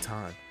the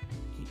time.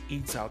 He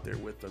eats out there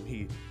with them.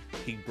 He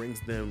brings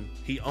them,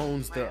 he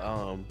owns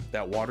the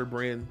that water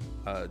brand,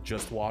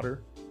 Just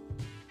Water.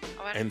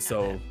 Oh, I didn't And know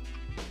so that.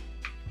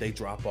 they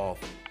drop off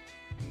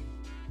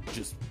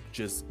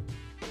just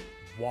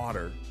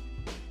water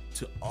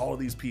to all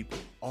these people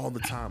all the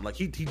time. Like,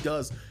 he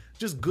does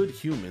just good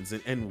humans.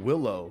 And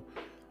Willow,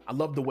 I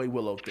love the way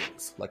Willow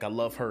thinks. Like, I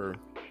love her.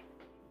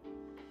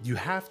 You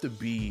have to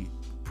be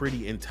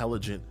pretty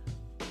intelligent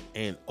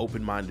and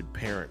open-minded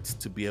parents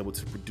to be able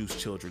to produce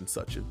children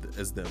such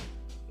as them.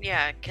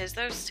 Yeah, because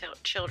those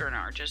children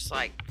are just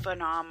like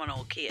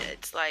phenomenal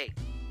kids. Like,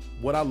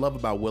 What I love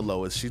about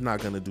Willow is she's not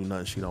gonna do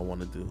nothing she don't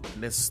want to do.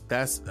 And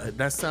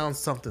that sounds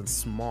something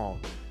small,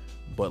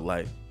 but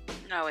like,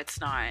 no, it's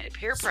not.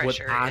 Peer it's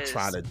pressure what I is,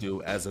 try to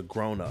do as a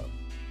grown-up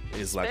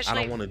is like, I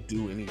Especially- don't want to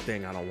do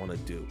anything I don't want to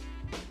do.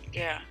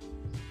 Yeah.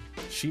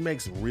 She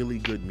makes really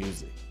good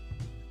music.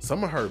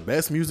 Some of her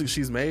best music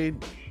she's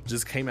made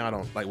just came out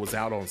was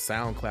out on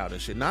SoundCloud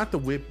and shit. Not the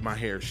whip my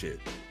hair shit.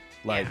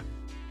 Like,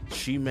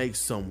 she makes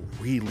some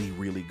really,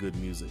 really good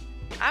music.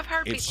 I've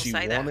heard If people she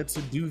say that. wanted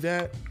to do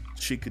that,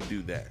 she could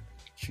do that.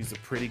 She's a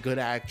pretty good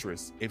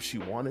actress. If she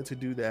wanted to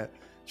do that,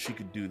 she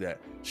could do that.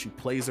 She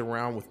plays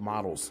around with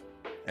models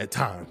at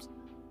times.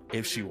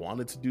 If she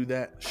wanted to do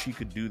that, she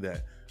could do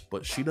that.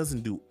 But she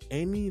doesn't do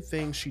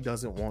anything she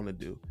doesn't want to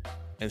do.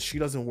 And she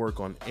doesn't work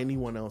on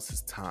anyone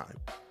else's time.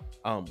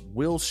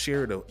 Will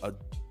shared a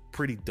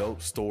pretty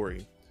dope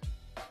story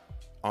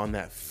on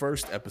that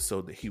first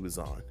episode that he was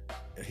on.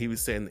 And he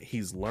was saying that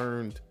he's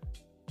learned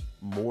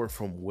more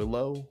from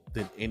Willow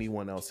than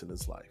anyone else in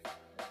his life.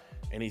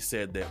 And he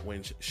said that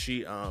when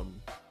she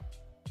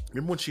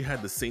remember when she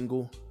had the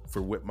single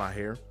for Whip My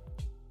Hair?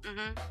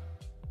 Mm-hmm.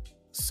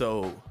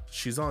 So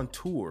she's on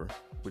tour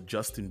with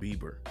Justin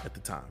Bieber at the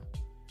time.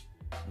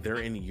 They're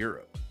in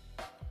Europe.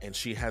 and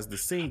she has the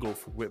single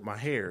for Whip My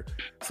Hair.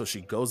 So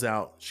she goes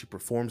out, she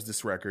performs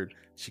this record,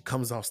 she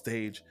comes off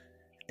stage,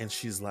 and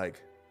she's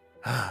like,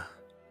 ah.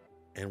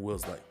 And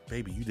Will's like,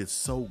 baby, you did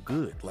so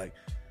good. Like,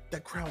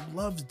 that crowd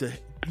loves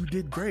you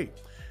did great.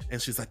 And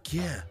she's like,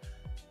 yeah,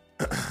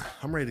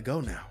 I'm ready to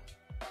go now.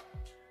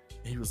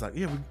 And he was like,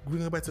 yeah, we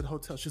go back to the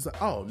hotel. She's like,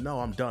 oh,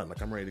 no, I'm done.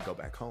 Like, I'm ready to go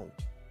back home.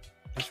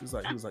 And he was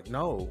like,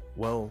 no,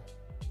 well,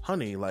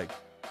 honey, like,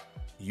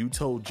 you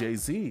told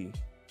Jay-Z,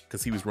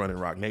 because he was running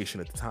Rock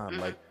Nation at the time,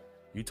 like,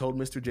 you told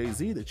Mr.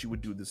 Jay-Z that you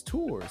would do this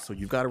tour. So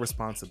you've got a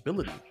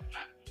responsibility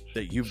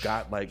that you've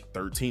got like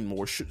 13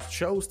 more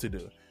shows to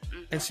do.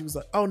 And she was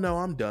like, oh, no,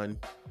 I'm done.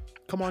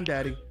 Come on,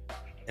 daddy.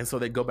 And so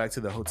they go back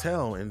to the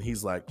hotel and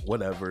he's like,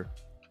 whatever.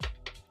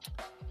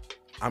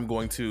 I'm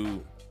going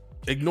to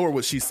ignore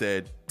what she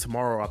said.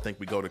 Tomorrow, I think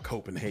we go to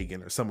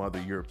Copenhagen or some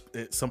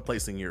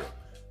place in Europe.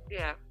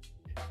 Yeah.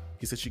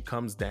 He said she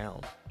comes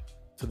down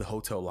to the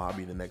hotel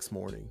lobby the next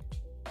morning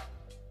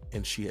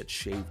and she had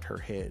shaved her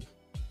head.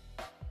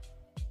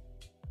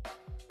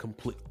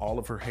 All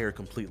of her hair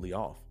completely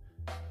off.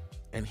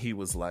 And he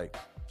was like,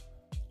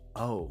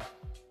 oh,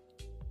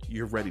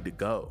 you're ready to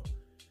go.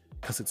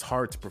 Because it's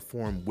hard to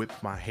perform Whip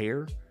My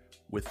Hair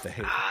with the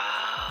hair. Oh,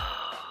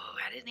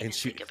 I didn't even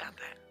think about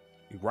that.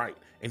 Right.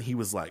 And he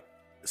was like,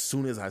 as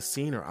soon as I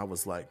seen her, I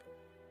was like,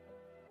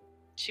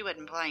 she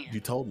wasn't playing.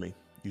 You told me.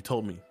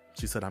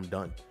 She said, I'm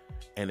done.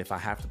 And if I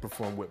have to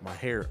perform Whip My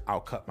Hair, I'll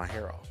cut my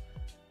hair off.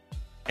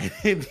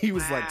 And he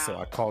was like, so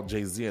I called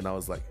Jay-Z and I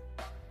was like,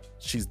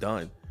 she's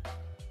done.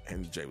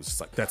 And Jay was just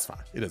like, that's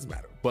fine. It doesn't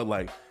matter. But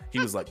like, he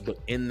was like, but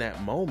in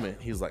that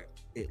moment, he was like,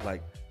 it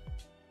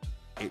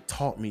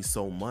taught me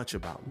so much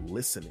about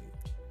listening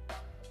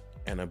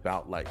and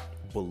about like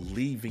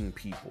believing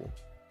people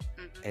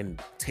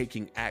and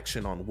taking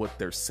action on what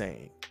they're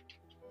saying.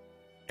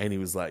 And he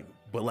was like,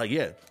 but like,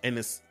 yeah.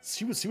 And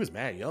she was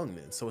mad young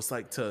then. So it's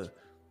like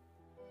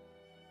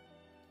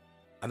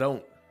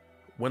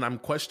when I'm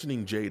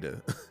questioning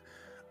Jada,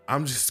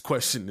 I'm just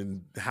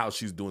questioning how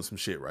she's doing some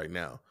shit right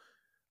now.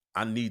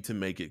 I need to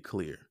make it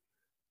clear.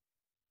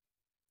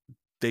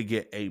 They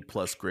get A+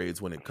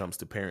 grades when it comes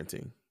to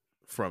parenting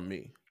from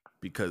me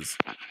because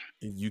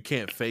you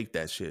can't fake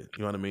that shit. You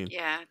know what I mean?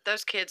 Yeah,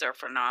 those kids are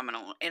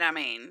phenomenal. And I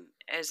mean,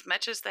 as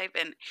much as they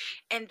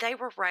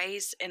were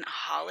raised in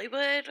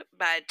Hollywood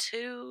by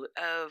two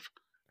of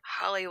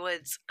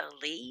Hollywood's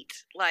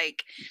elite,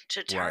 like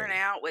to turn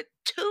out with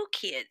two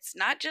kids,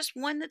 not just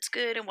one that's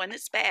good and one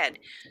that's bad,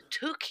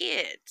 two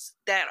kids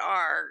that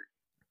are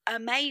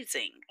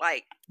amazing.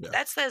 Like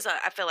that says,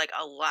 I feel like,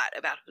 a lot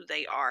about who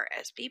they are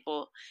as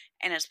people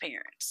and as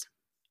parents.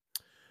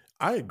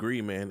 I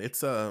agree, man.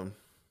 It's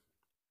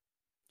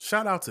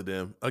shout out to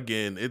them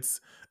again.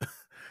 It's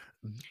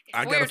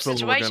I got a weird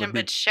situation,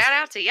 but shout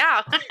out to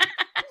y'all.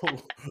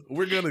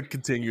 We're gonna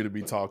continue to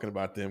be talking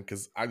about them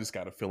because I just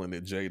got a feeling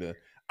that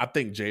I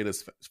think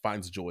Jada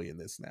finds joy in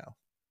this now.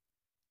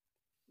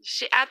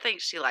 I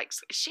think she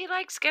likes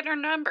getting her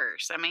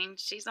numbers. I mean,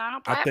 she's on a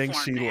platform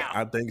now.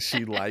 I think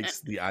she likes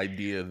the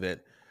idea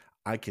that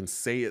I can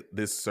say it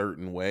this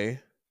certain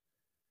way,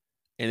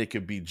 and it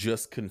could be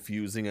just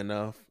confusing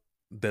enough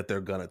that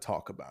they're gonna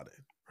talk about it,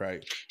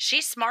 right?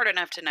 She's smart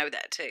enough to know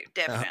that too.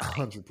 Definitely,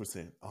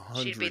 100%.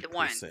 She'd be the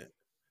one.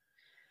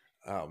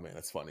 Oh man,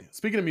 that's funny.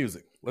 Speaking of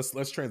music,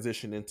 let's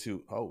transition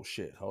into. Oh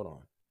shit! Hold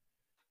on.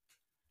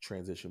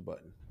 Transition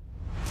button.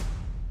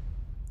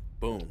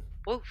 Boom.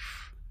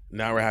 Woof.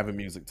 Now we're having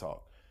music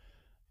talk.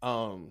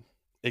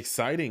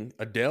 Exciting.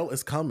 Adele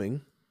is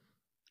coming.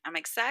 I'm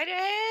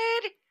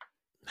excited.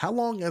 How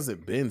long has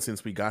it been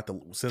since we got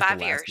the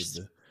 5 years?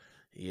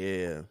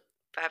 Yeah.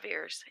 5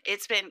 years.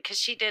 It's been because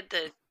she did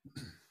the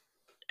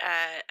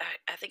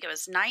I think it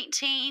was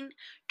 19,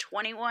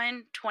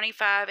 21,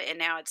 25, and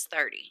now it's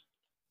 30.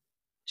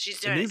 She's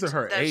doing. And these are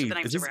her age.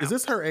 Is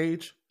this her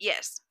age?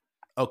 Yes.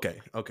 Okay.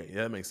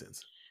 Yeah, that makes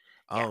sense.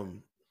 Yeah.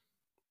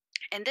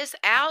 And this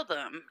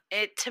album,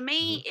 to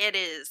me, it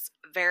is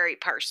very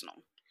personal.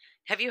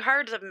 Have you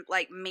heard the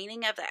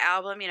meaning of the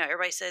album? You know,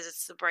 everybody says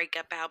it's the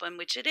breakup album,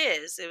 which it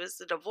is. It was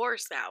the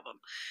divorce album.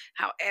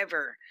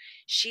 However,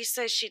 she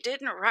says she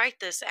didn't write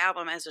this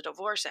album as a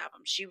divorce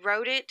album. She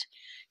wrote it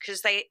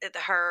because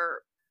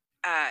her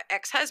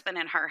ex-husband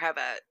and her have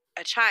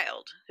a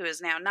child who is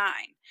now 9.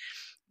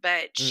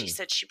 But she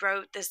said she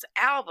wrote this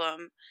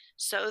album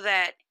so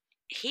that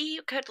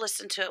he could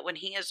listen to it when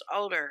he is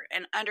older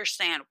and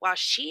understand why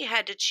she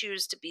had to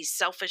choose to be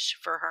selfish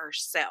for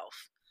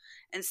herself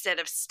instead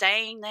of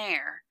staying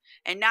there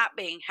and not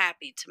being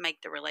happy to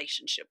make the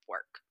relationship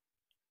work.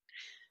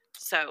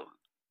 So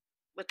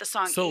with the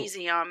song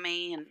Easy on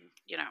Me and,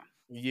 you know.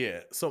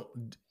 Yeah. So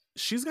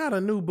she's got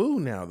a new boo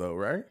now though,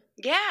 right?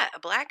 Yeah. A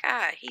black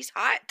guy. He's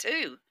hot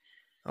too.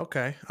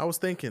 Okay. I was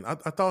thinking, I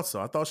thought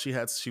so. I thought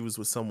she was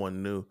with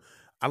someone new.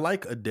 I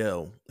like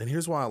Adele. And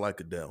here's why I like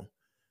Adele.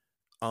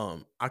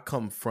 I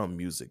come from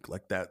music.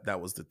 Like that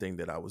was the thing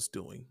that I was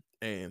doing.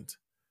 And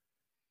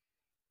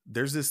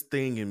there's this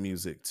thing in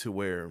music to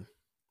where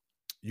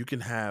you can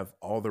have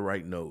all the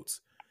right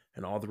notes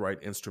and all the right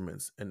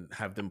instruments and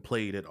have them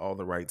played at all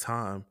the right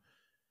time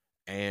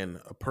and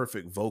a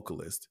perfect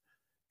vocalist,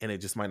 and it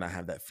just might not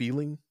have that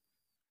feeling.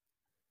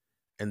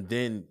 And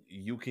then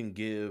you can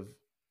give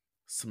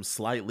some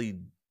slightly,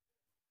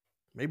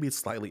 maybe it's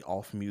slightly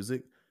off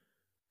music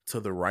to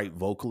the right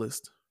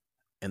vocalist,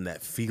 and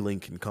that feeling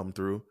can come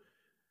through,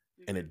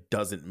 and Mhm. it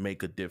doesn't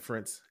make a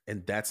difference.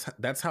 And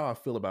that's how I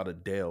feel about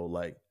Adele.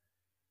 Like,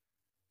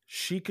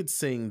 she could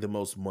sing the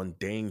most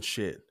mundane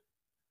shit,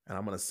 and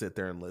I'm gonna sit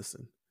there and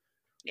listen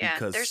Yeah,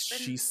 because there's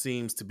she been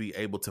seems to be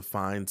able to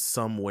find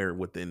somewhere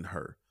within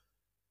her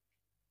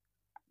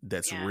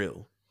that's yeah.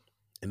 real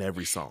in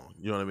every song.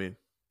 You know what I mean?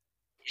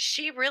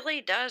 She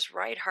really does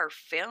write her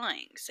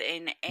feelings,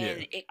 and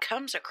Yeah. it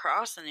comes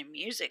across in the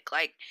music.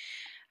 Like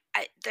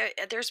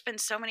there's been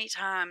so many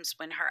times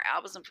when her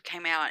albums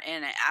came out,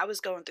 and I was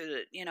going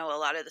through a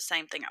lot of the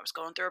same thing. I was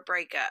going through a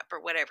breakup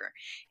or whatever,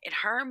 and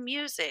her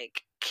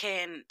music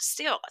can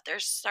still.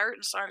 There's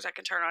certain songs I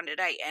can turn on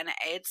today, and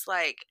it's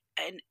like.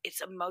 And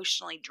it's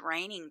emotionally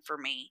draining for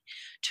me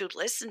to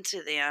listen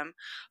to them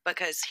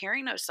because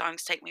hearing those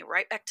songs take me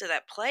right back to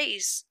that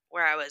place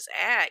where I was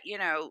at,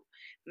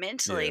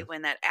 mentally Yeah.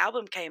 when that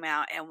album came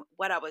out and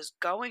what I was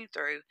going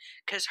through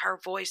because her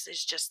voice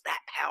is just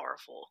that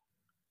powerful.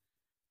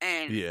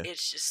 And Yeah.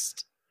 it's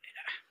just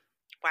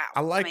wow. I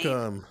I like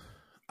mean,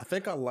 I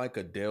think I like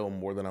Adele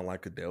more than I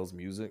like Adele's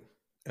music.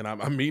 And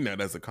I mean that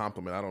as a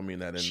compliment. I don't mean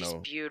that in she's no,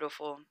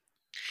 beautiful.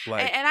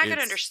 like, And I could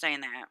it's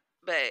understand that.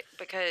 But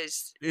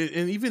because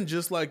and even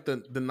just like the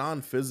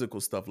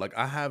non-physical stuff, like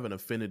I have an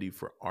affinity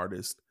for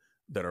artists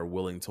that are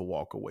willing to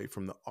walk away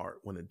from the art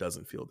when it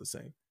doesn't feel the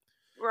same.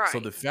 So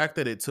right. the fact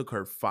that it took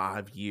her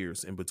 5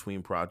 years in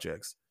between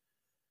projects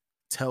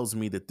tells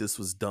me that this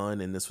was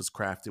done and this was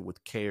crafted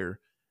with care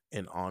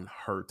and on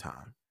her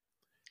time.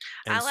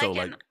 I And so, like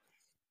like, an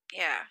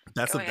yeah.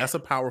 that's Go ahead. a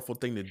powerful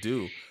thing to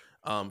do.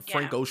 Frank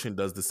Yeah. Ocean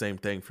does the same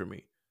thing for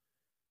me.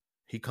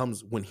 He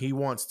comes when he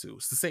wants to.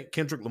 It's the same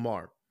Kendrick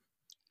Lamar.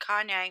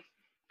 Kanye.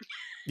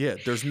 Yeah,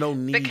 Because there's no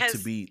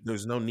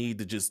need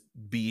to just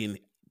be in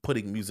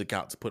putting music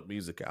out to put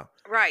music out.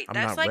 right, I'm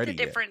that's not like the ready yet.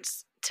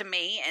 difference to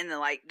me and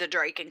the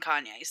Drake and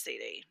Kanye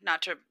CD.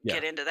 Not to Yeah.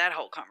 get into that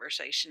whole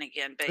conversation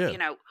again, but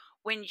Yeah.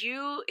 when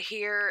you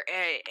hear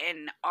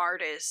an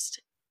artist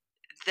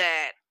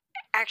that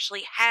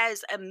actually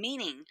has a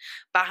meaning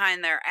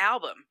behind their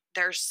album.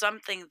 There's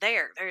something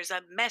there. There's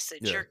a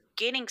message. Yeah. You're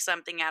getting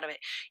something out of it.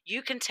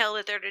 You can tell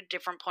that they're at a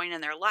different point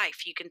in their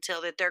life. You can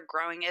tell that they're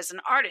growing as an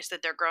artist,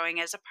 that they're growing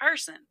as a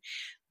person.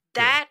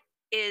 Yeah. That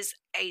is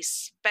a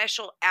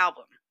special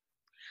album. Hmm.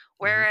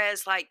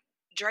 Whereas, like,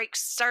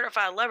 Drake's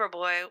Certified Lover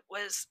Boy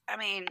was, I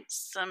mean,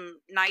 some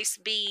nice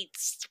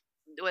beats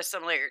with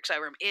some lyrics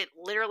over him. It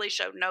literally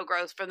showed no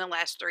growth from the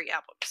last three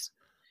albums.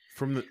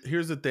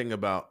 Here's the thing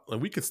about,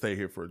 and we could stay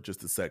here for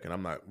just a second.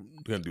 I'm not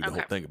going to do the whole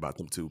Okay. thing about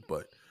them too,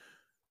 but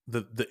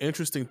the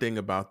interesting thing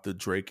about the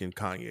Drake and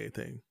Kanye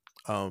thing,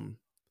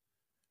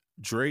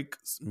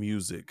 Drake's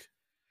music,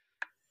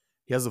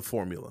 he has a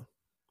formula,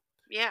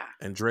 Yeah.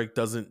 and Drake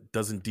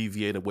doesn't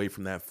deviate away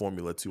from that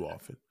formula too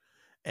often.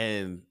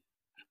 And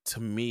to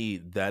me,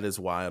 that is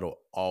why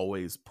it'll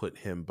always put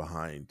him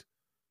behind.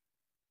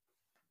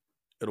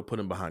 It'll put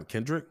him behind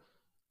Kendrick.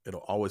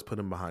 It'll always put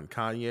him behind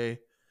Kanye.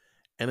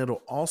 And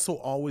it'll also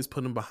always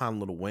put him behind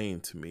Lil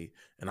Wayne to me.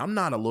 And I'm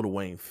not a Lil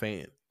Wayne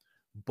fan,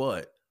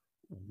 but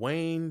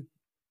Wayne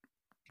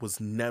was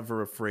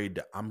never afraid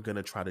that I'm going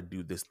to try to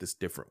do this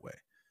different way.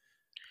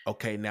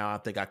 Okay, now I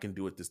think I can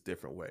do it this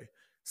different way.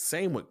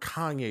 Same with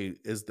Kanye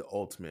is the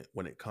ultimate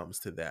when it comes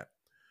to that.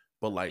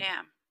 But like,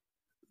 Yeah.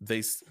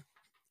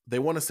 they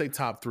want to say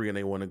top three and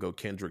they want to go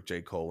Kendrick,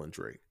 J. Cole, and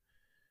Drake.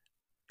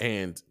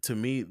 And to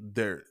me,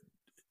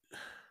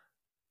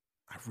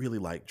 I really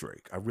like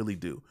Drake. I really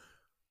do.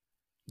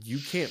 You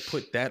can't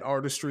put that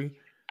artistry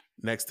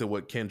next to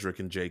what Kendrick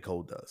and J.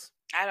 Cole does.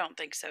 I don't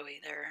think so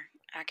either.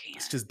 I can't.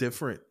 It's just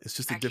different. It's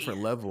just a I different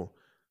can't. level.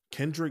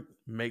 Kendrick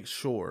makes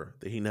sure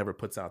that he never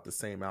puts out the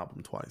same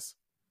album twice.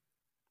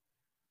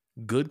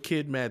 Good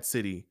Kid, Mad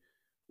City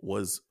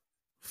was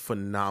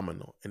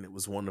phenomenal, and it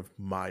was one of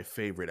my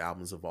favorite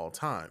albums of all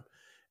time.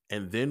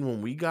 And then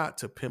when we got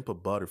to Pimp a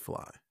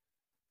Butterfly,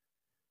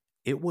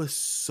 it was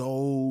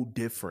so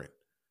different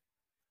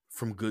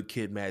from Good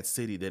Kid, Mad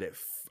City that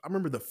I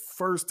remember the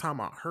first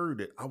time I heard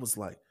it, I was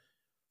like,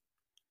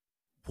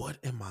 what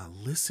am I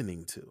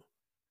listening to?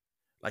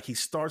 Like, he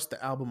starts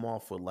the album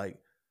off with like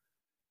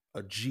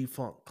a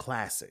G-Funk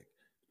classic,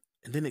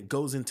 and then it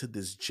goes into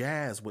this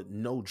jazz with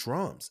no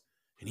drums,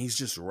 and he's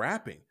just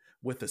rapping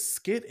with a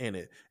skit in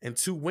it and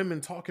two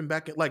women talking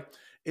back at, like,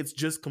 it's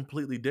just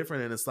completely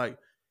different. And it's like,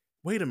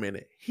 wait a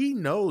minute, he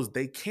knows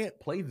they can't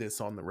play this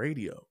on the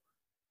radio.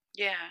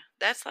 Yeah,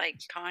 that's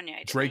like Kanye.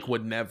 To Drake me.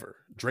 would never.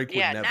 Drake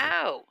Yeah, would never.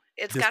 no,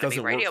 it's This got to be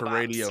doesn't work radio for bops.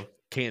 radio.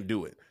 Can't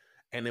do it.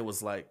 And it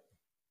was like,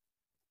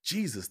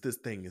 Jesus, this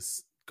thing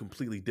is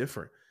completely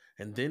different.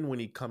 And then when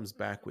he comes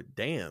back with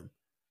Damn,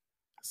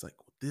 it's like,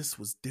 this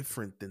was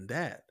different than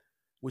that,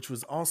 which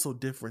was also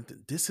different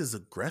than, this is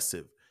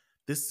aggressive.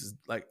 This is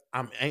like,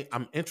 I'm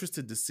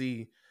interested to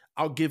see.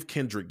 I'll give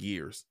Kendrick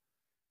years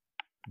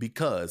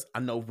because I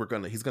know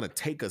he's gonna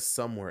take us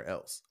somewhere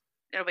else.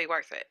 It'll be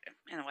worth it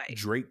in a way.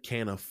 Drake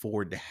can't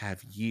afford to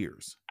have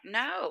years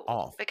No,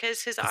 off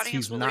because his because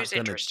audience he's will not lose gonna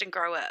interest and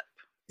grow up.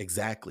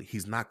 exactly.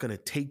 He's not gonna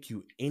take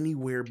you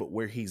anywhere but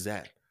where he's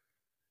at,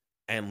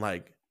 and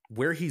like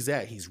where he's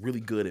at, he's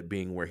really good at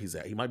being where he's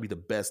at. He might be the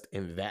best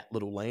in that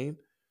little lane,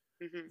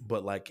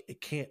 but like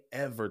it can't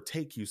ever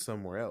take you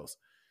somewhere else.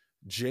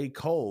 J.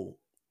 Cole,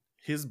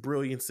 his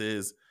brilliance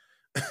is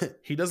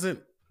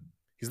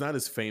he's not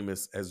as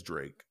famous as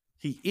Drake.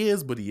 He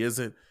is, but he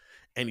isn't.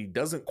 And he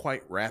doesn't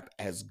quite rap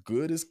as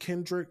good as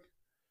Kendrick.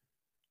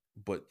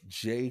 But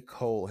J.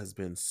 Cole has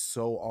been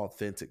so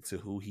authentic to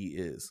who he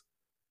is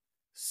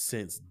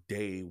since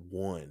day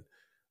one.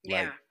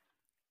 Yeah. Like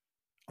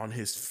on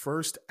his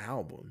first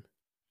album,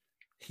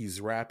 he's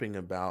rapping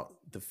about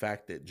the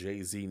fact that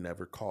Jay-Z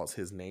never calls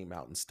his name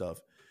out and stuff,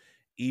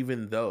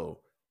 even though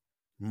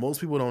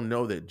most people don't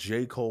know that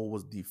J. Cole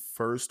was the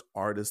first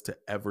artist to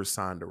ever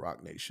sign to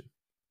Roc Nation.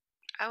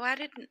 Oh, I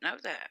didn't know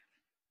that.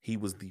 He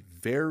was the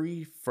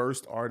very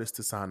first artist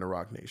to sign to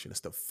Roc Nation. It's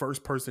the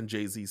first person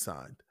Jay-Z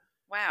signed.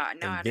 Wow,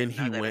 no, and I then didn't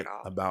know he that went at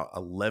all. about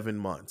 11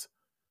 months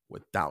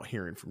without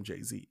hearing from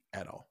Jay-Z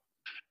at all.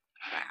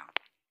 Wow.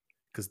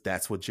 Because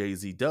that's what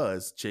Jay-Z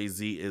does.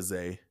 Jay-Z is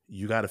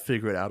you got to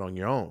figure it out on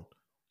your own.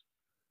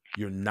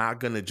 You're not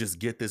going to just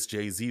get this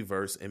Jay-Z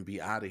verse and be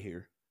out of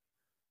here.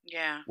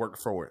 Yeah. Work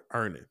for it.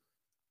 Earn it.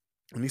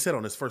 And he said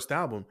on his first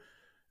album,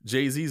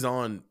 Jay-Z's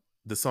on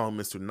the song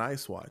Mr.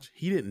 Nice Watch.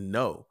 He didn't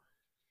know.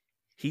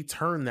 He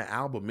turned the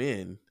album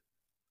in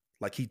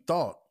like he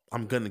thought,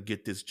 I'm going to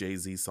get this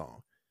Jay-Z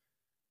song.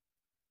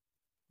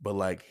 But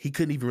like he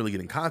couldn't even really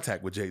get in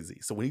contact with Jay-Z.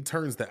 So when he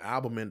turns the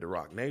album into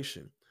Roc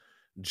Nation,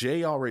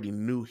 Jay already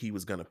knew he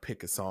was going to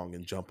pick a song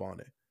and jump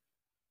on it.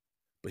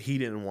 But he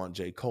didn't want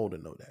J. Cole to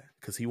know that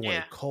because he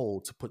wanted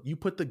Cole to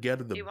put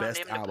together the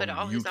best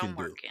album you can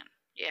do.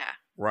 Yeah.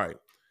 Right.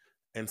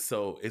 And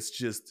so it's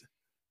just,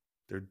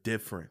 they're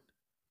different.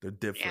 They're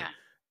different.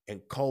 Yeah.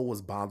 And Cole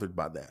was bothered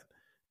by that.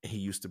 And he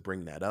used to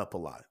bring that up a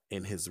lot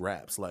in his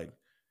raps. Like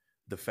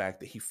the fact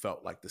that he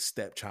felt like the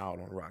stepchild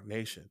on Roc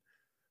Nation.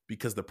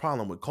 Because the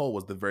problem with Cole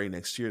was the very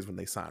next years when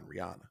they signed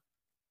Rihanna.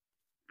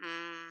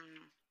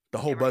 The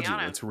whole budget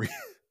went to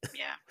Rihanna.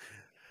 Yeah.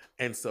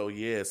 And so,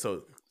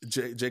 so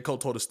J. Cole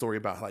told a story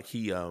about like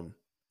he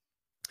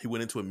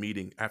went into a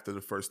meeting after the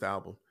first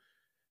album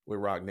with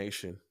Roc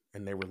Nation.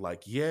 And they were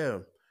like, yeah,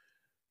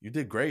 you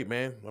did great,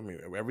 man. I mean,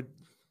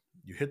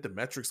 you hit the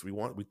metrics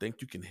we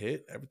think you can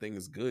hit. Everything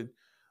is good.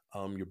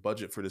 Your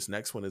budget for this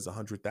next one is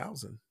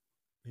 $100,000.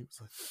 He was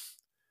like,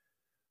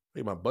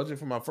 hey, my budget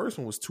for my first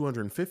one was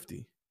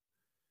 $250,000.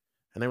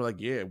 And they were like,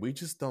 yeah, we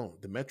just don't,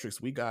 the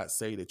metrics we got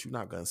say that you're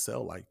not going to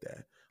sell like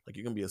that. Like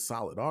you're going to be a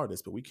solid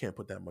artist, but we can't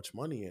put that much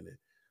money in it.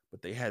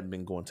 But they hadn't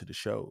been going to the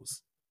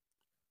shows.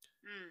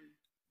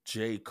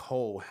 J.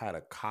 Cole had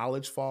a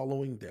college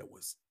following that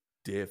was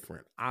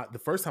different. The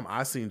first time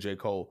I seen J.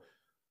 Cole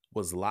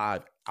was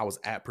live. I was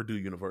at Purdue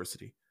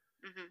University.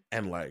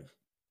 And like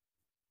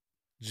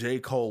J.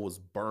 Cole was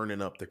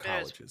burning up the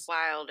colleges. It was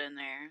wild in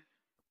there.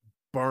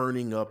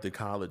 Burning up the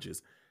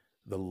colleges.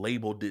 The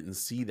label didn't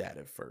see that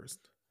at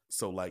first.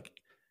 So like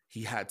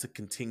he had to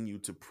continue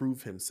to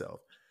prove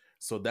himself.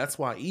 So that's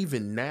why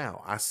even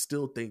now I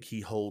still think he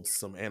holds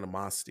some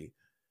animosity.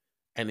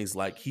 And he's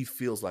like, he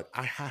feels like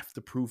I have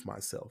to prove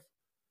myself.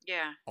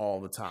 Yeah. All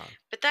the time.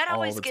 But that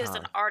always gives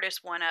an artist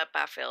one up,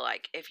 I feel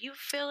like. If you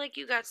feel like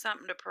you got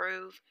something to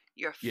prove,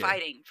 you're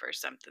fighting for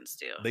something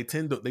still. They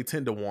tend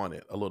to want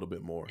it a little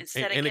bit more.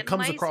 And it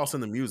comes across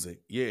in the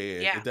music. Yeah.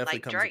 It definitely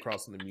like comes Drake.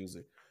 Across in the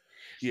music.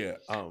 Yeah.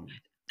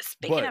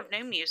 Speaking of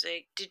new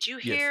music, did you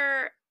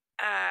hear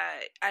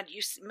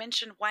you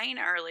mentioned Wayne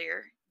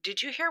earlier.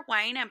 Did you hear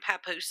Wayne and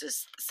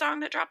Papoose'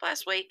 song that dropped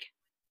last week?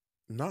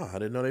 No, I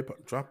didn't know they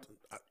dropped.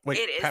 Wait,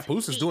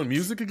 Papoose is doing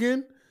music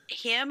again?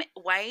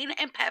 Wayne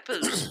and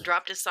Papoose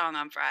dropped a song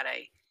on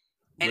Friday,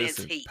 and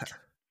it's heat.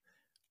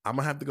 I'm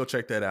going to have to go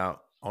check that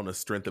out on the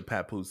strength of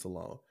Papoose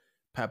alone.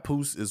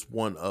 Papoose is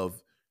one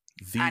of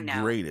the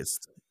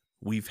greatest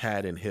we've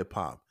had in hip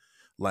hop.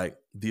 Like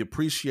the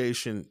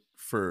appreciation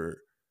for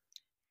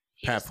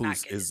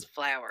Papoose is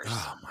flowers.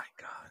 Oh my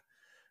God.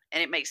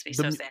 And it makes me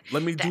so sad.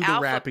 Let me do the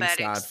rapping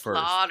side first.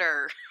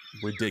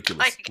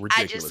 Ridiculous. Ridiculous.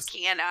 I just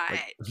cannot.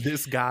 Like,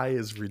 this guy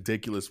is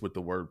ridiculous with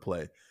the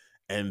wordplay.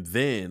 And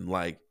then,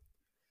 like,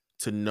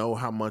 to know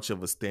how much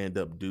of a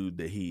stand-up dude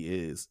that he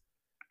is.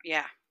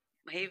 Yeah.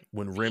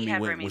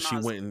 When she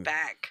went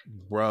back.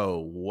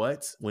 Bro,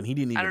 what? When he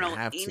didn't even have to.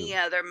 I don't know any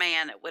other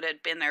man that would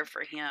have been there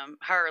for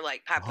her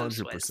like Papoose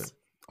 100%. was.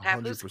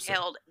 Papoose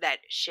held that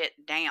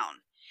shit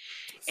down.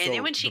 And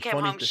then when she came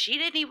home, she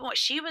didn't even want,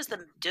 she was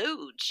the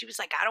dude. She was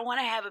like, I don't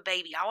want to have a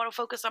baby. I want to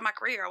focus on my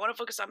career. I want to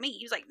focus on me.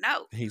 He was like,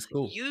 no. He's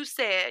cool. You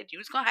said you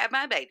was going to have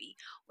my baby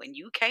when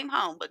you came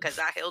home because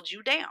I held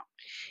you down.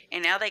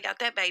 And now they got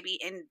that baby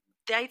and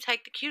they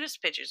take the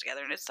cutest pictures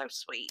together and it's so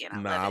sweet.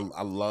 And I love it.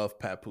 I love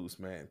Papoose,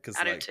 man.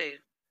 I do too.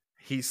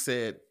 He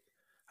said,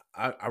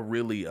 I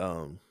really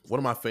one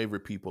of my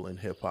favorite people in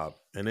hip hop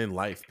and in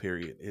life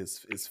period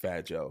is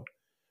Fat Joe.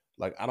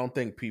 Like I don't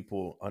think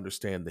people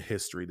understand the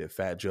history that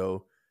Fat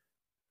Joe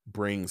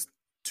brings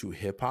to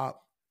hip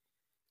hop.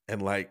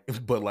 And like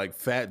but like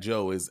Fat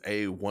Joe is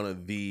one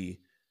of the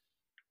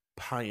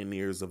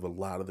pioneers of a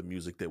lot of the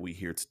music that we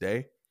hear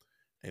today.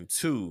 And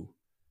two,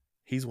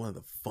 he's one of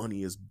the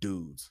funniest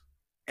dudes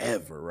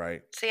ever,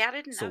 right? See, I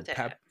didn't know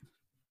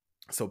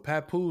So that.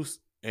 Papoose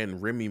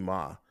and Remy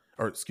Ma,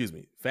 or excuse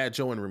me, Fat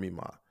Joe and Remy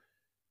Ma.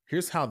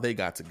 Here's how they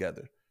got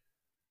together.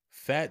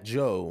 Fat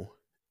Joe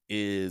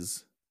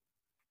is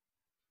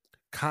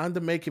kind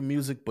of making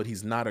music, but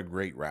he's not a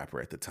great rapper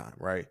at the time,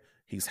 right?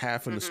 He's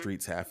half in the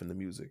streets, half in the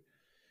music.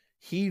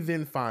 He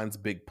then finds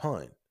Big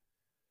Pun.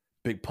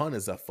 Big Pun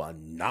is a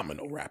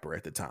phenomenal rapper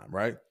at the time,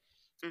 right?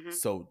 Mm-hmm.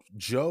 So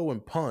Joe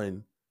and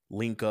Pun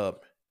link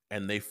up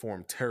and they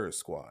form Terror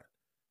Squad.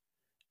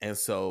 And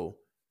so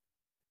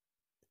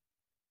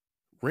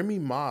Remy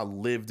Ma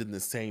lived in the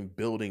same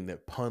building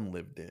that Pun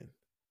lived in.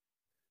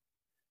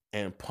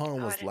 And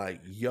Pun was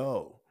like,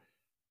 yo,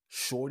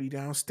 shorty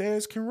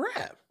downstairs can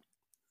rap.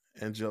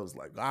 And Joe's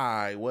like, all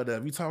right,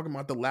 whatever. You talking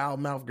about the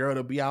loudmouth girl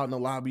to be out in the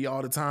lobby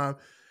all the time?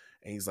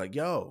 And he's like,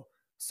 yo.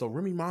 So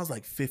Remy Ma's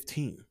like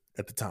 15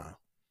 at the time.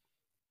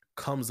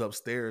 Comes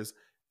upstairs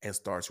and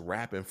starts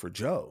rapping for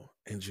Joe.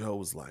 And Joe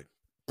was like,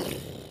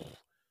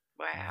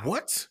 wow.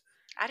 What?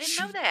 I didn't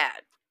know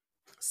that.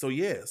 So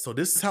yeah, so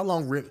this is how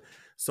long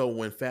so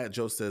when Fat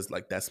Joe says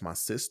like that's my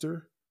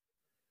sister,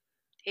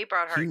 he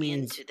brought her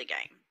into the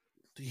game.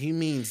 He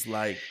means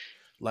like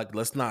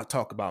let's not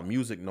talk about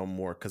music no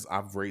more because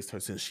I've raised her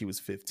since she was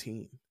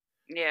 15.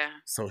 Yeah.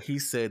 So he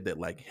said that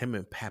like him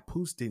and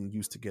Papoose didn't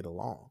used to get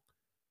along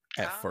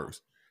at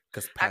first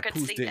because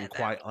Papoose didn't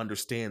quite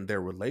understand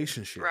their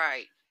relationship.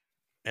 Right.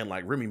 And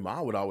like Remy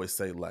Ma would always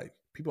say, like,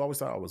 people always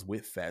thought I was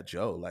with Fat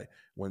Joe. Like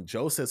when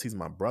Joe says he's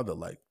my brother,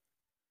 like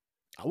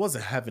I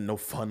wasn't having no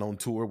fun on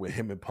tour with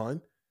him and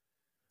Pun.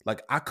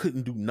 Like I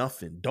couldn't do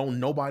nothing. Don't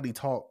nobody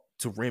talk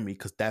to Remy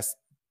because that's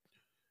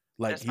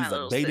like he's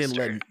like they didn't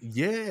let me.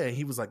 Yeah,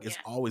 he was like it's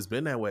always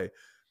been that way.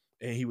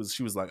 And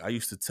she was like I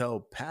used to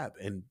tell Pap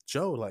and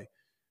Joe like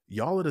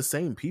y'all are the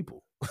same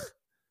people.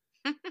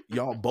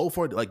 Y'all both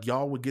are like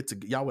y'all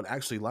would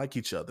actually like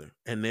each other.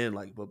 And then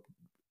like but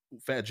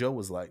Fat Joe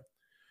was like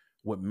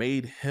what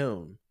made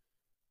him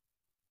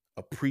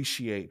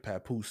appreciate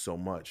Papoose so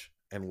much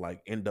and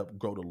like end up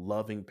grow to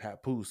loving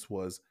Papoose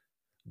was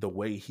the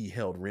way he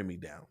held Remy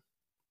down.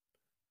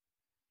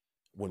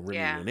 When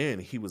Remy went in,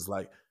 he was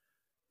like,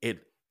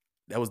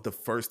 that was the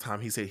first time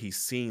he said he's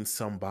seen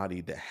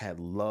somebody that had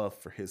love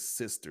for his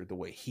sister the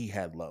way he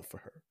had love for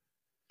her.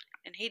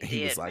 And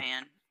he was like,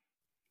 man.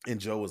 And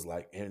Joe was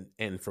like,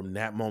 and from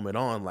that moment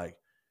on, like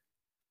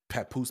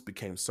Papoose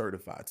became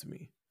certified to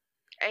me.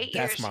 8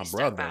 years my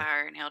brother. Stuck by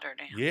her and held her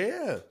down.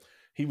 Yeah.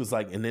 He was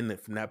like, and then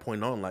from that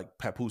point on, like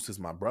Papoose is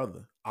my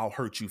brother. I'll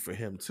hurt you for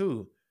him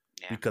too.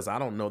 Yeah. Because I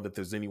don't know that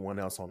there's anyone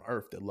else on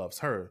earth that loves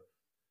her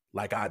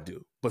like I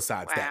do,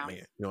 besides that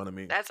man. You know what I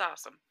mean? That's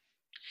awesome.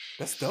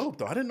 That's dope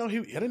though. I didn't know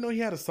he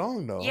had a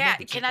song though. Yeah,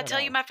 can I tell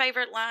you my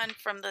favorite line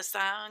from the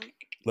song?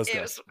 Let's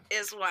go.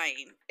 Is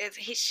Wayne.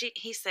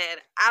 He said,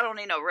 I don't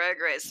need no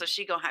Rugrats, so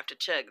she gonna have to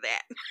chug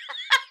that.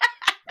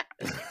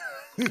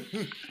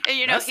 And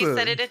you know, he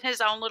said it in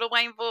his own little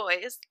Wayne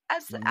voice. I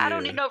said, I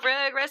don't need no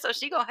Rugrats, so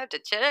she gonna have to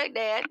chug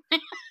that.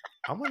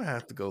 I'm gonna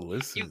have to go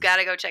listen. You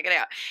gotta go check it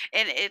out.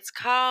 And it's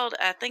called,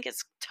 I think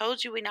it's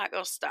Told You We Not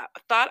Gonna Stop.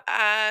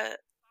 I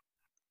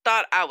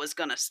thought I was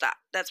gonna stop.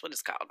 That's what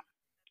it's called.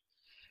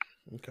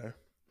 Okay.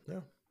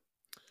 Yeah.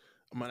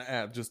 I'm gonna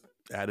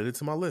added it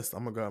to my list.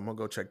 I'm gonna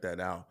go check that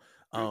out.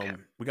 Okay.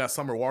 We got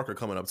Summer Walker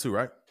coming up too,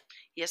 right?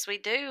 Yes, we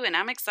do, and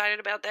I'm excited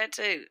about that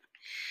too.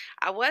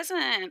 I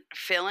wasn't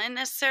feeling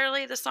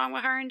necessarily the song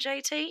with her and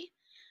JT.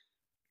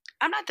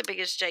 I'm not the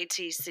biggest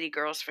JT City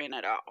Girls fan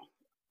at all,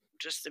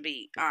 just to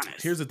be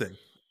honest. Here's the thing.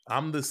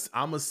 I'm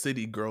a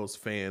City Girls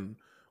fan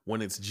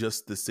when it's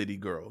just the City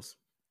Girls.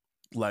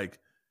 Like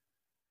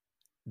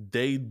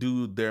they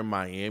do their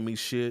Miami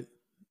shit,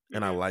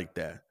 and I like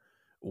that.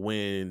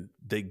 When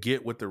they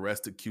get with the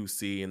rest of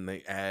QC and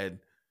they add,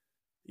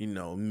 you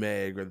know,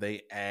 Meg or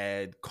they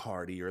add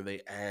Cardi or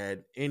they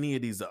add any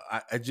of these,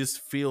 it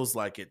just feels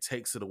like it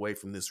takes it away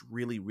from this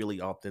really, really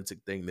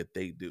authentic thing that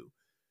they do.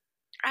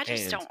 I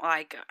just don't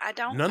like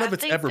it. None of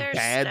it's ever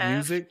bad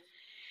music.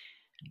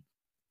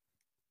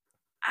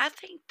 I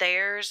think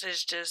theirs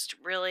is just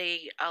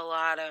really a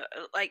lot of,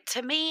 like,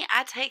 to me,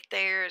 I take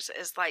theirs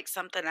as like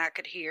something I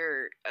could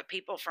hear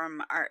people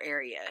from our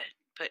area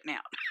putting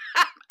out.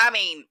 I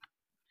mean,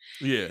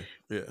 yeah.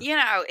 You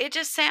know, it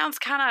just sounds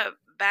kind of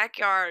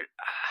backyard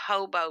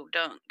hobo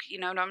dunk. You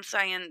know what I'm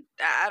saying?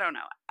 I don't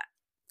know.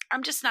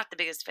 I'm just not the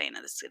biggest fan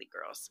of the City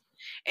Girls.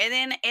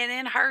 And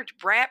then her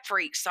Rap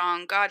Freak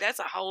song, God, that's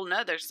a whole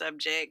nother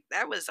subject.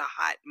 That was a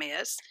hot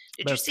mess.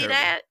 Did you see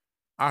that?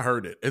 I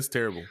heard it. It's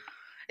terrible.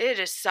 It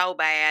is so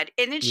bad.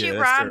 And then she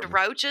rhymed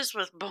roaches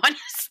with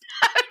bonus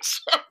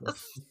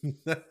roaches.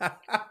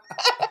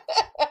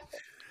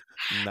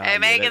 Nah,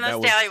 And yeah, Megan that the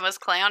that Stallion was was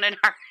clowning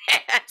her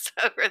ass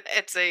over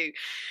that too.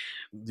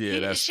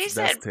 yeah, She that's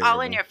said,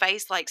 "All in terrible. your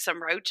face like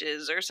some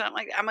roaches," or something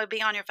like that. I'm gonna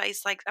be on your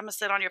face like I'm gonna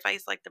sit on your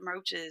face like the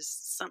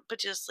roaches.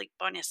 Put you to sleep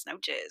on your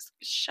snooches.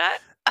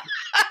 Shut up.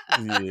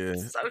 Yeah,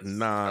 So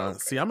nah. stupid.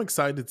 See, I'm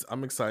excited.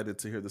 I'm excited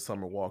to hear the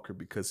Summer Walker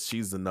because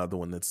she's another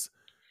one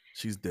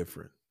she's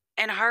different.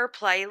 And her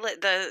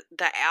playlist,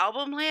 the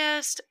album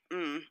list,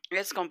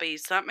 it's gonna be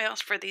something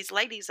else for these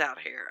ladies out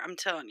here. I'm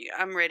telling you,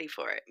 I'm ready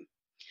for it.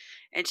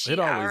 And It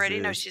I always already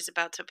know is. she's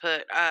about to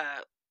put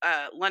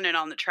London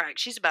on the track.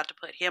 She's about to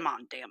put him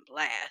on damn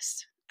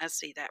blast. I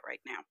see that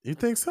right now. You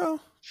think so?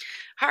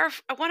 Her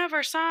one of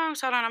her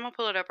songs. Hold on, I'm gonna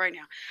pull it up right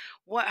now.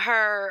 What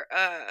her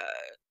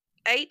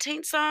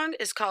 18th song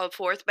is called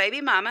 "Fourth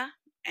Baby Mama,"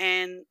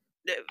 and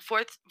the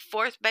fourth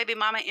baby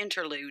mama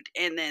interlude,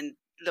 and then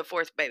the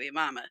fourth baby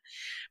mama.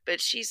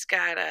 But she's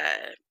got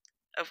a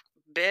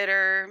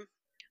bitter,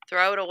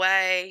 throw it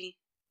away,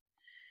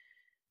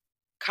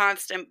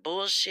 constant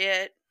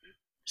bullshit,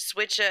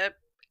 switch up,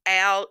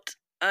 out,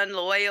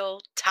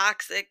 unloyal,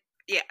 toxic.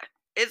 Yeah,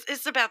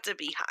 it's about to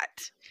be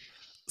hot.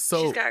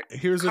 She's So got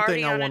here's the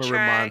thing Cardi I on a want to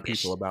remind track.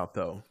 people about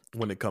though,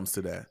 when it comes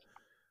to that.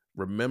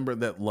 Remember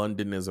that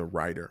London is a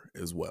writer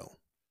as well.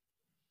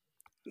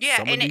 Yeah,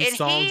 Some of these and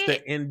songs he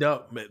that end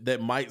up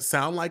that might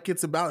sound like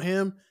it's about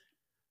him,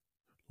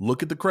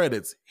 look at the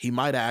credits. He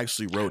might have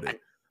actually wrote it.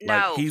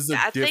 Like no, he's a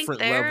I think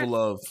different level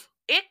of.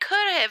 it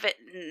could have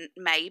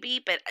maybe,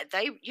 but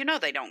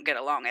they don't get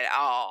along at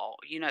all.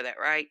 You know that,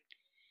 right?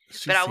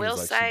 She But I seems will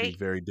like she'd be say,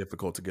 very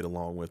difficult to get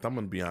along with. I'm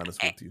gonna be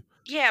honest eh, with you.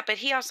 yeah, but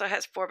he also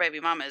has 4 baby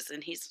mamas,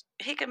 and he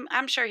can.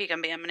 I'm sure he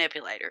can be a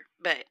manipulator,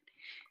 but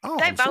Oh,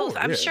 they I'm both. sure.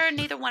 I'm Yeah, sure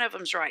neither one of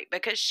them's right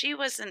because she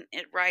wasn't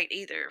right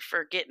either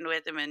for getting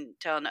with him and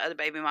telling the other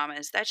baby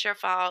mamas that's your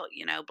fault.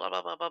 Blah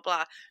blah blah blah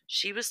blah.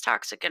 She was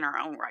toxic in her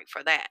own right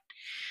for that,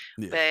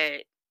 yeah.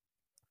 but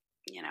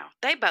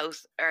they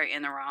both are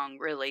in the wrong,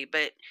 really.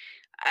 But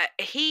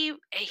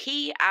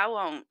I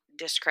won't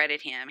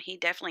discredit him. He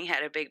definitely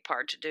had a big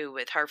part to do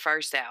with her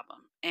first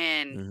album,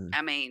 and Hmm.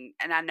 I mean,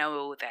 and I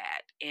know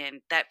that,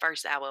 and that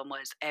first album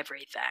was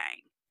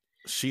everything.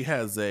 She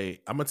has a.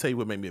 I'm gonna tell you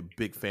what made me a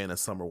big fan of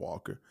Summer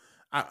Walker.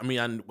 I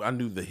mean, I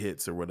knew the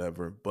hits or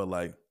whatever, but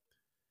like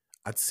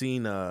I'd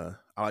seen. I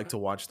like to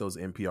watch those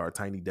NPR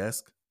Tiny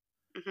Desk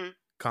Hmm.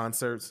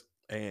 concerts,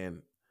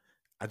 and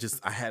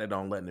I had it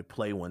on letting it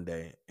play one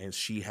day, and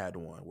she had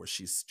one where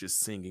she's just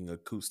singing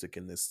acoustic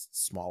in this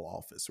small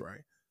office,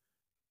 right?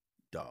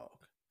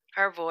 Dog.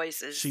 Her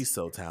voice is She's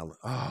so talented.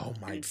 Oh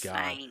my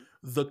god. insane.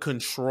 The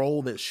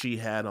control that she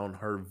had on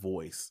her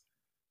voice.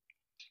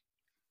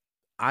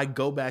 I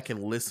go back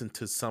and listen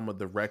to some of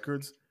the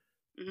records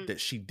Hmm.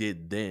 that she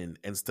did then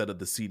instead of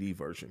the CD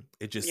version.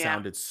 It just Yeah,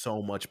 sounded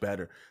so much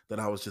better that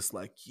I was just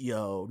like,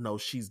 yo, no,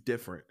 she's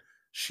different.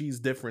 She's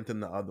different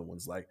than the other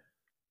ones. Like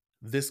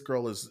this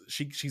girl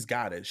she's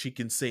got it. She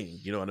can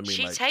sing. You know what I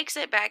mean? she Like, takes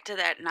it back to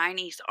that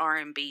 '90s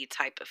R&B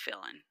type of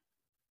feeling.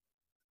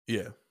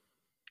 yeah,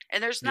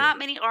 And there's yeah. not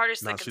many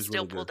artists No, that can she's still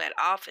really pull good. that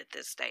off at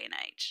this day and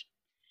age.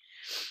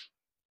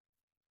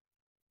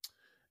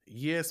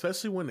 Yeah,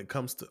 especially when it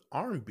comes to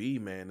R&B,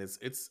 man.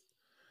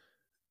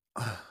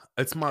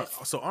 It's my It's,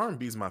 so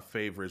R&B is my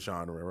favorite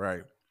genre,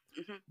 right?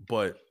 hmm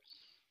But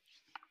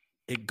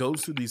it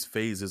goes through these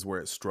phases where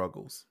it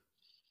struggles,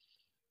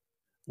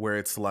 where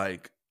it's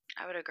like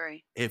I would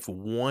agree. if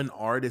one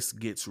artist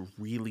gets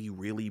really,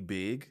 really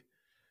big,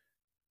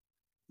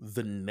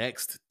 the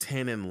next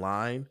 10 in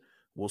line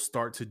will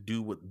start to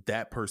do what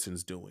that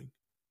person's doing,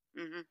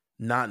 Hmm.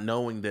 not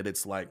knowing that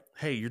it's like,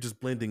 hey, you're just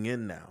blending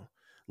in now.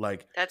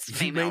 Like That's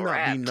you may female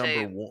not be rap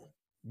number too. one.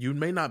 You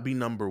may not be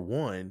number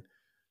one,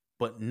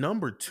 but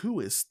number two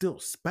is still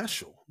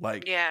special.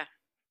 Like Yeah,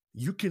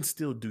 you can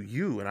still do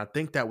you. And I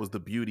think that was the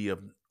beauty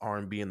of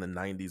R&B in the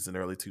 90s and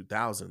early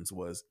 2000s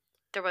was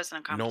there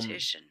wasn't a no,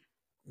 competition.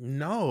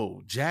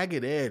 no,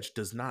 Jagged Edge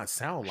does not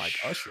sound like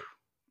Usher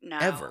No,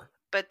 ever.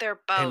 but they're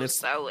And both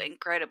it's, so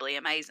incredibly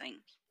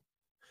amazing.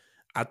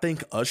 I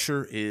think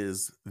Usher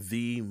is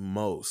the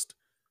most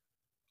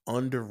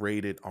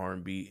underrated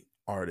R&B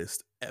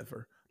artist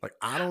ever. Like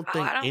I don't Oh,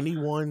 think I don't.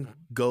 anyone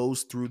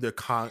goes through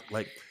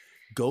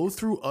go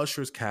through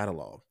Usher's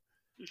catalog,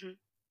 Mhm.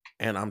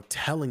 and I'm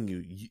telling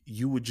you,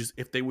 you would just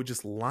if they would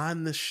just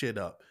line this shit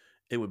up,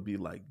 it would be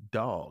like,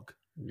 dog,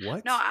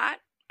 No, what?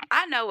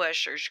 I know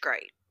Usher's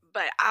great,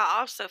 but I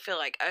also feel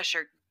like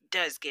Usher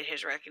does get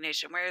his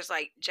recognition, whereas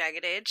like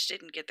Jagged Edge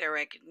didn't get their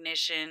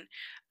recognition.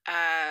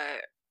 Uh,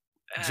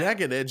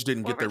 Jagged Edge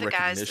didn't what get were their the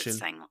guys that recognition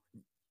sang?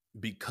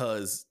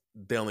 because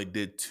they only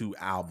did two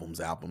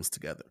albums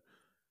together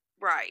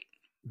Right.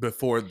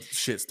 before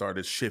shit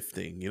started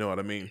shifting. You know what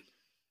I mean?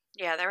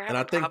 Yeah, they were And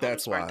I having think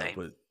that's problems, weren't why. they?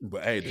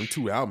 But hey, them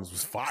two albums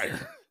was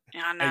fire.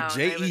 Yeah, I Hey, know.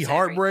 They J.E. was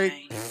Heartbreak,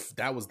 everything.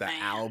 that was the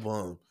Man,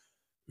 album.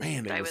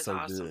 Man, it they was was so awesome.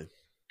 good.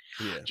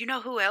 Yeah. Do you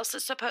know who else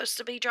is supposed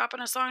to be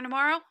dropping a song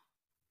tomorrow?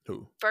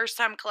 Who? First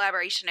time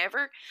collaboration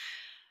ever.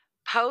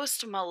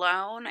 Post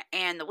Malone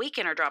and The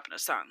Weeknd are dropping a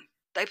song.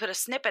 They put a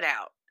snippet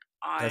out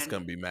That's on.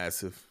 gonna be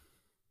massive.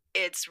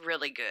 It's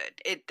really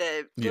good.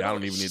 The Yeah, I little,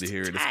 don't even it's need to just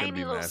hear a it. It's gonna tiny be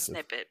little massive.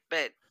 snippet,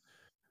 but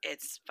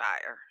it's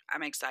fire.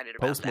 I'm excited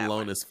about Post that Malone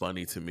one. is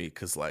funny to me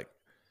because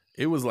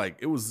it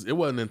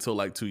wasn't until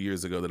like 2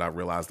 years ago that I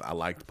realized I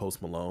liked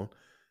Post Malone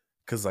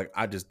because like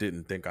I just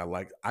didn't think I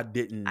I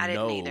didn't didn't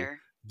know either.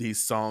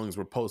 these songs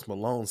were Post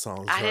Malone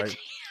songs, I right? didn't.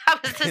 I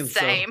was the And so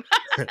same.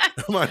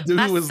 my My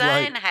dude was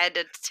son like, had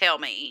to tell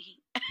me.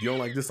 "You don't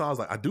like this song?" I was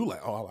like, "I do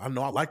like. Oh, I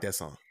know I like that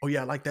song. Oh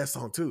yeah, I like that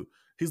song too."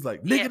 He's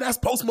like, Yeah, "Nigga, that's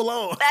Post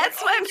Malone." I was like, that's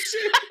 "Oh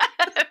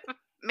what shit."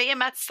 me and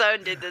my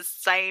son did the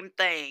same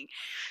thing.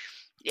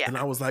 Yeah. And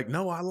I was like,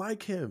 "No, I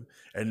like him."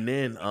 And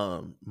then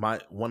my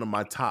one of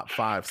my top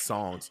 5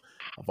 songs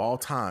of all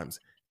times,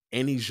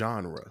 any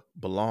genre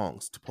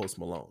belongs to Post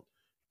Malone.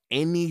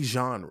 Any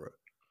genre,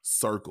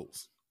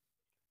 Circles.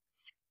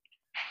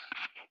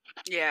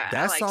 Yeah, I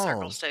That like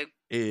circles song too.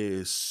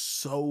 is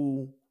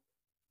so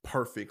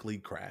perfectly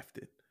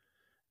crafted.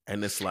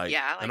 And it's like,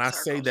 Yeah, I and like I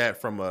say circles.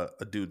 that from a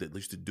dude that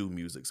used to do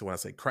music. So when I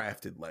say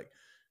crafted, like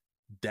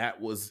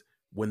that was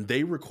when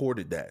they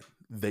recorded that,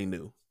 they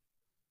knew.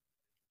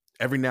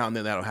 Every now and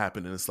then that'll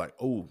happen, and it's like,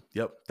 oh,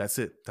 yep, that's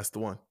it. That's the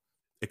one.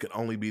 It could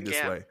only be this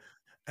Yeah. way.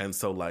 And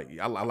so, like,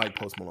 I like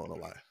Post Malone a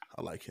lot.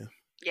 I like him.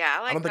 Yeah,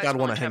 I I don't like think I'd Post want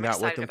Malone to too. I'm hang out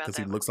with excited him about because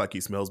he that one. looks like he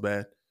smells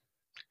bad.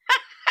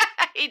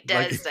 He Like,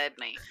 does,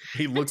 doesn't he?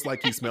 he looks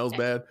like he smells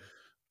bad.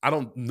 I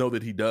don't know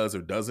that he does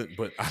or doesn't,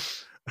 but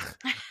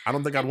I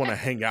don't think I'd want to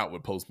hang out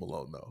with Post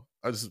Malone though.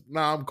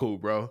 I'm cool,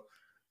 bro.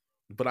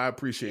 But I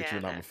appreciate you, Yeah,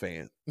 and I'm a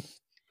fan.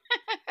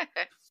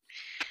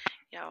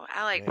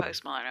 I like Man,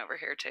 Post Malone over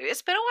here too.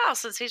 It's been a while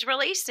since he's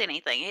released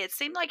anything. It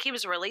seemed like he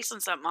was releasing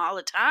something all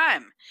the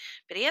time,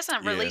 but he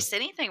hasn't yeah. released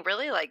anything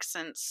really like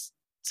since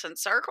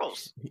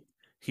Circles.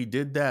 He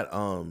did that.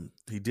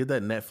 He did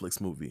that Netflix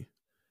movie.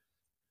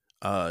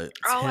 It's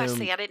Oh, I him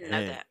see. I didn't know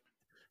and that.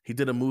 he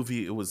did a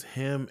movie. It was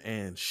him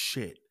and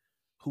shit.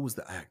 Who was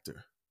the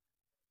actor?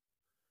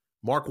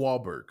 Mark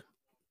Wahlberg.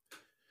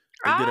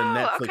 They did a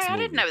Oh, okay. Netflix I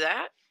didn't movie. know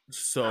that. Okay.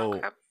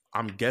 So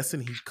I'm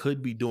guessing he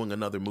could be doing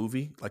another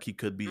movie. Like he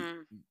could be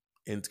Mm.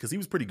 in because he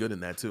was pretty good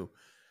in that too.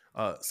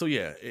 So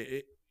yeah,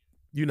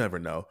 you never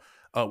know.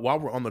 While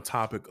we're on the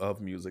topic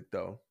of music,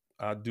 though,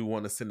 I do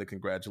want to send a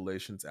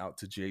congratulations out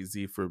to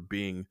Jay-Z for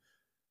being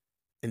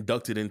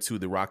inducted into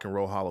the Rock and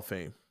Roll Hall of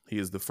Fame. He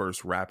is the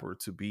first rapper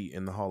to be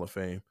in the Hall of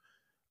Fame.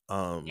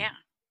 Um, Yeah.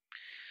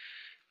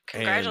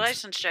 and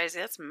Congratulations, Jay-Z.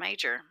 That's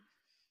major.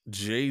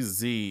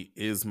 Jay-Z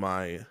is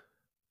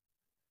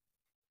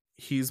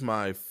he's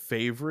my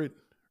favorite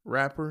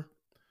rapper.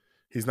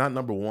 He's not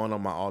number one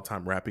on my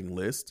all-time rapping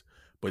list,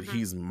 but Hmm.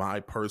 he's my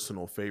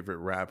personal favorite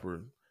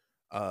rapper.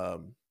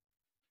 Um,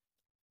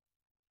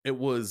 it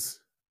was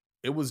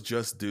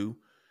just due.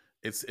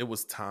 It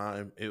was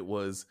time. It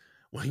was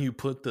when you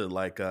put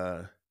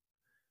the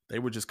they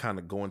were just kind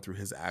of going through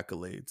his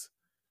accolades.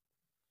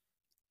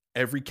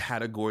 Every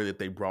category that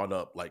they brought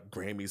up, like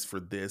Grammys for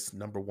this,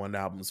 number one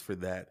albums for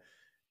that,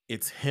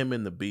 it's him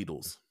and the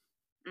Beatles.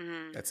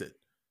 Hmm. That's it.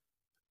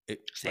 It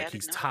See, I like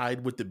didn't he's know that.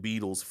 tied with the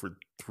Beatles for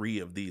 3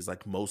 of these,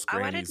 like most Oh,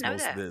 I didn't Grammys, know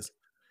most of that. this.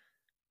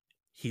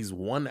 He's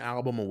one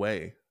album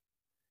away.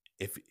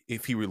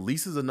 If he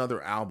releases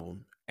another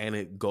album and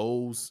it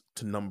goes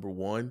to number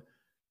one,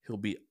 he'll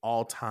be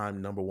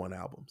all-time number one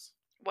albums.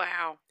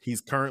 Wow.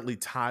 He's currently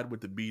tied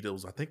with the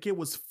Beatles. I think it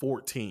was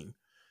 14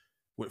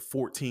 with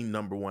 14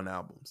 number one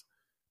albums.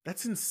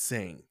 That's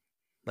insane.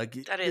 Like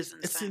That is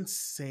it's insane.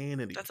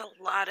 insanity. That's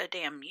a lot of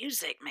damn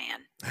music,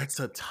 man.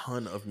 That's a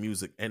ton of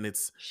music, and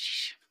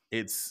Sheesh.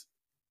 it's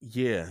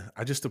yeah.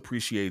 I just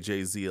appreciate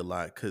Jay-Z a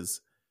lot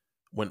because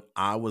when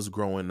I was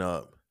growing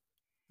up,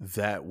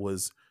 that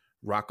was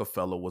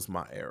Rockefeller was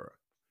my era.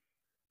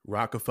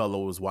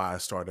 Rockefeller was why I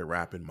started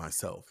rapping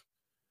myself.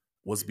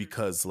 Was Mhm.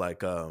 because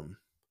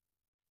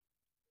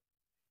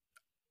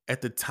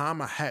at the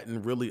time I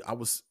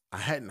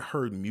hadn't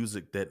heard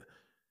music that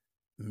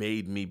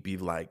made me be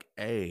like,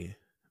 hey,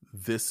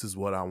 this is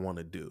what I want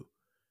to do.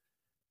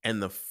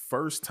 And the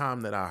first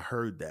time that I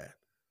heard that,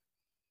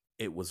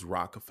 it was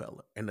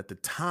Rockefeller. And at the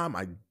time,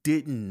 I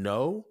didn't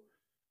know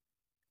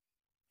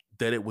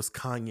that it was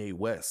Kanye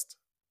West.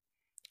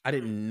 I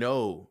didn't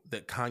know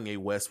that Kanye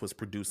West was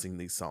producing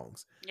these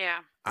songs. Yeah.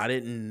 I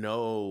didn't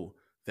know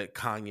that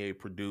Kanye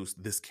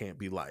produced This Can't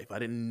Be Life. I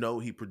didn't know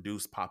he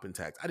produced Poppin'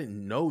 Tax. I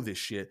didn't know this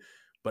shit,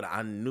 but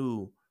I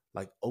knew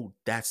like, oh,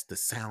 that's the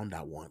sound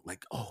I want.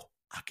 Like, oh,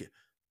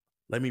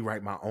 let me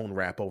write my own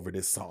rap over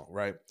this song,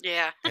 right?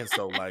 Yeah. And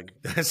so like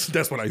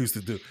that's what I used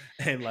to do.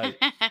 And like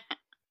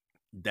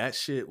that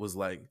shit was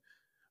like,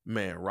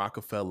 man,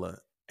 Rockefeller.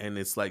 And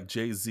it's like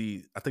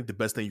Jay-Z, I think the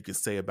best thing you can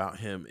say about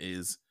him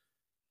is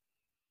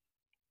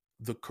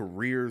the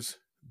careers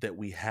that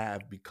we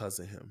have because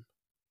of him.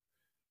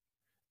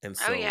 And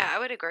Oh yeah, so I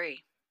would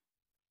agree.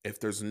 if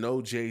there's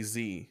no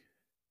Jay-Z,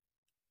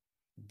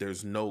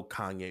 there's no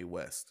Kanye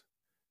West.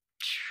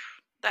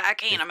 I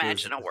can't If there's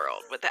imagine a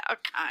world without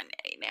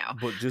Kanye now.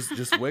 but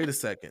just wait a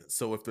second.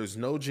 So if there's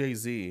no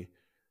Jay-Z,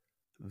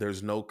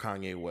 there's no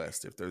Kanye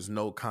West. If there's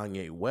no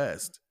Kanye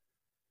West,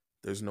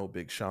 there's no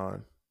Big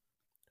Sean.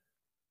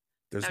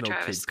 There's No no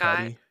Travis Kid Scott.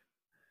 Cudi.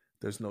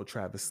 There's no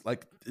Travis.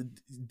 Like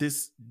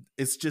this,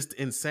 it's just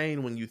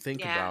insane when you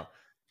think Yeah. about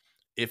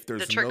if The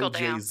there's no trickle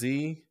down.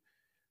 Jay-Z,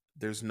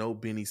 there's no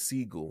Benny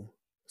Siegel,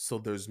 so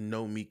there's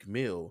no Meek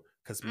Mill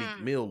because Meek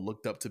Mm, Mill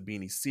looked up to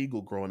Benny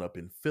Siegel growing up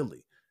in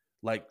Philly.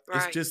 Like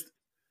it's right. just,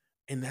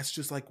 and that's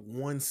just like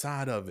one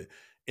side of it.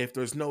 If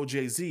there's no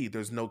Jay-Z,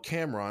 there's no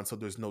Cameron, so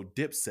there's no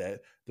Dipset,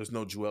 there's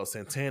no Joel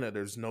Santana,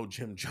 there's no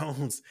Jim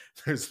Jones,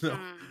 there's no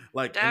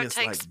like, and That it's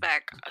like takes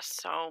back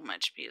so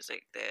much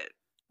music that,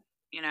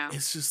 you know.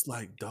 it's just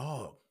like,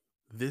 dog,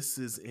 this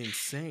is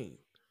insane.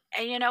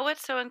 And you know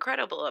what's so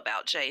incredible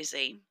about Jay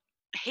Z?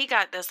 He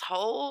got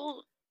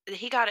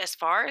he got as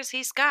far as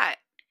he's got,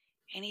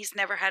 and he's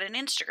never had an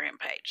Instagram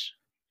page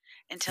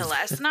until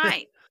last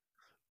night.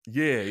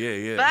 Yeah, yeah,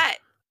 yeah. But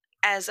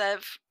as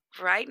of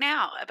right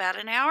now, about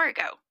an hour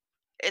ago,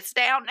 it's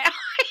down now.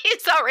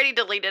 He's already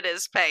deleted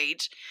his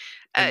page.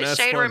 And that's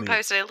Shade Room funny.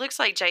 posted, it looks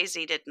like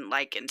Jay-Z didn't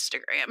like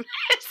Instagram.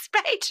 His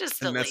page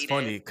is And that's deleted.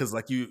 funny because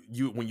like you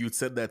when you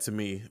said that to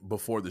me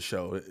before the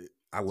show,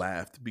 I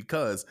laughed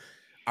because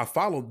I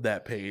followed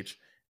that page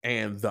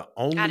and the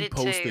only did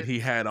post too. that he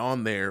had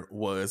on there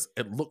was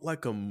it looked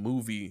like a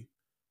movie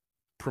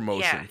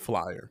promotion Yeah.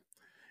 flyer.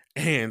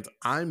 And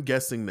I'm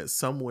guessing that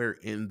somewhere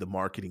in the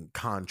marketing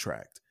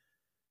contract,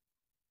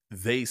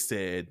 they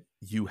said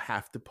you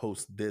have to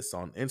post this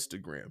on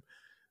Instagram.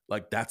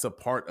 Like that's a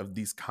part of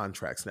these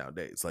contracts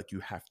nowadays. Like you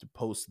have to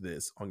post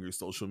this on your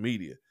social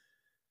media.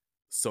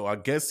 So I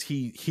guess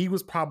he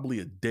was probably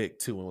a dick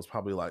too and was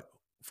probably like,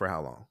 for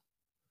how long?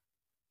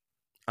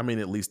 I mean,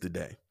 at least a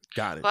day.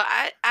 Got it. Well,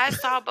 I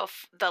saw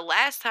the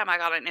last time I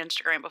got on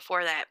Instagram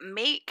before that,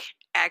 Meek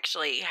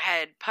actually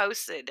had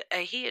posted,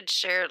 he had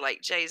shared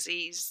like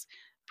Jay-Z's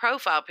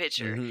profile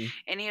picture, Mhm.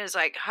 and he was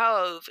like,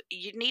 Hove,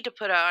 you need to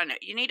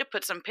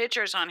put some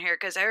pictures on here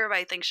because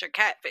everybody thinks you're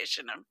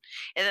catfishing them.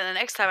 And then the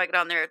next time I get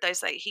on there, they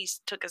say he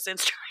took his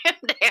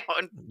Instagram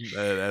down.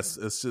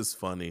 It's just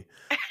funny.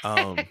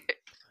 Because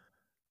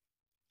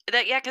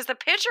the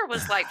picture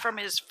was like from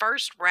his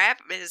first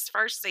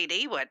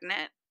CD, wasn't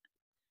it?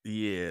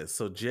 Yeah.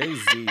 So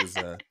Jay-Z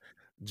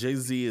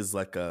is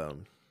like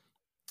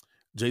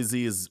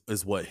Jay-Z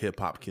is what hip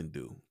hop can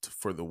do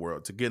for the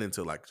world. To get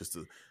into like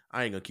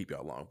I ain't gonna keep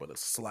y'all long, but a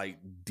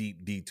slight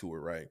deep detour,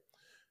 right?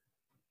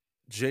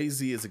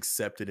 Jay-Z is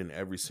accepted in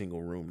every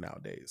single room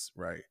nowadays,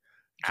 right?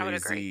 I would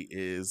agree. Jay-Z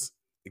is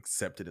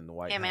accepted in the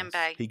White Him House. and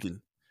Bay.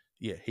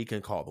 He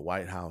can call the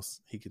White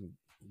House. He can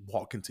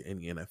walk into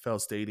any NFL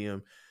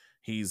stadium.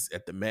 He's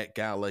at the Met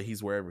Gala.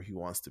 He's wherever he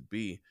wants to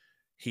be.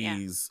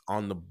 He's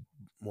on the,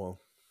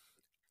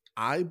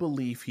 I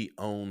believe he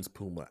owns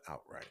Puma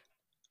outright.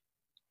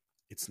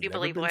 It's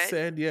never been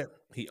said yet.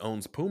 He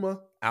owns Puma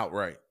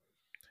outright.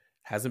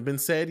 Hasn't been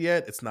said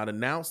yet. It's not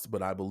announced,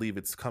 but I believe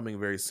it's coming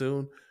very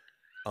soon.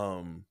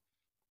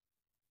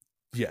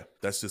 Yeah,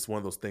 that's just one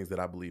of those things that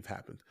I believe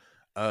happened.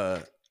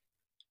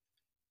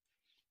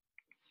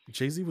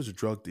 Jay-Z was a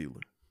drug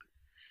dealer.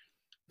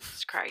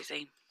 It's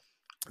crazy.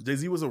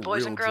 Jay-Z was a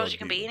boys real and girls. drug You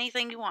can dealer. be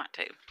anything you want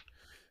to.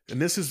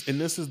 And this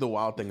is the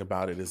wild thing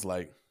about it is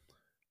like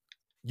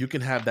you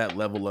can have that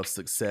level of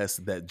success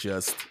that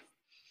just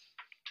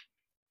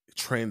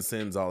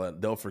transcends all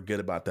that. They'll forget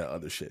about that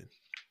other shit.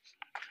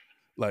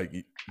 Like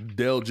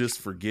they'll just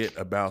forget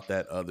about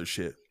that other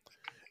shit.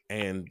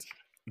 And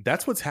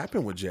that's what's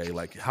happened with Jay.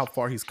 Like how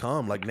far he's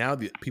come. Like now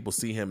people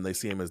see him, they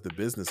see him as the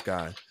business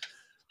guy.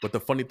 But the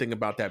funny thing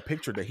about that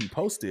picture that he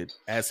posted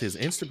as his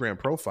Instagram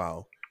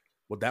profile,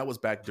 well, that was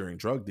back during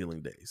drug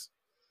dealing days.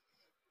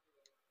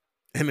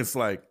 And it's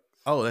like,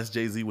 oh, that's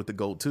Jay-Z with the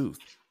gold tooth.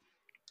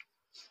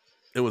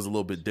 It was a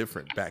little bit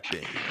different back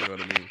then. You know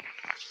what I mean?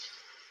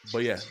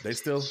 But yeah, they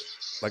still,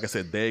 like I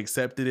said, they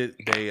accepted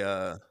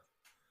it.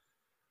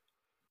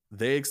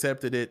 They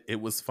accepted it. It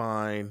was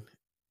fine.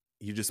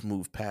 You just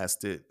moved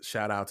past it.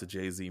 Shout out to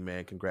Jay-Z,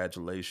 man.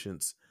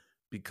 Congratulations.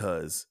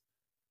 Because,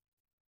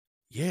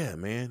 yeah,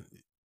 man,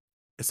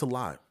 it's a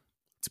lot.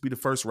 To be the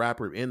first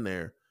rapper in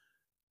there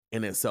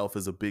in itself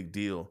is a big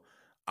deal.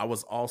 I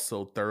was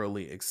also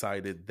thoroughly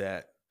excited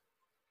that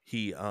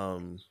he,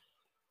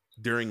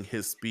 during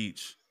his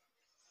speech,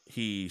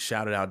 he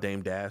shouted out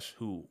Dame Dash,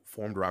 who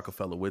formed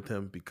Rockefeller with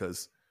him,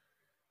 because,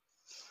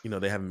 you know,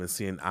 they haven't been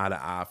seeing eye to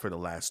eye for the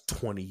last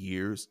 20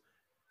 years.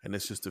 And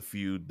it's just a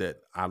feud that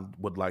I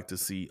would like to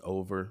see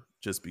over,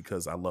 just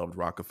because I loved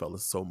Rockefeller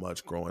so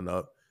much growing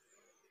up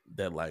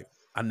that, like,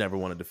 I never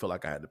wanted to feel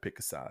like I had to pick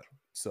a side.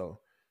 So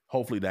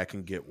hopefully that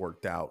can get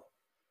worked out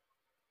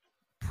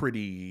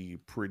pretty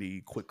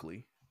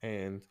quickly,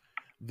 and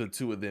the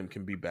two of them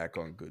can be back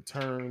on good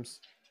terms.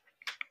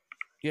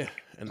 Yeah,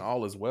 and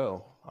all is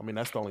well. I mean,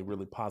 that's the only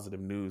really positive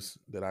news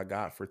that I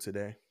got for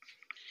today.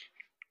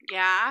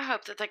 Yeah, I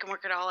hope that they can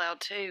work it all out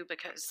too,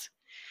 because,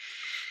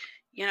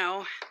 you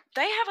know,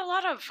 they have a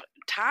lot of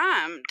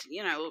time,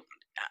 you know,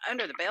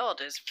 under the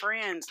belt as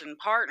friends and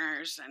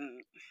partners,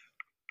 and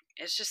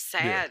it's just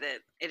sad that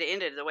it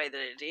ended the way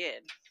that it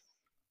did.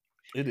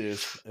 It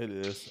is,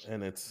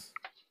 and it's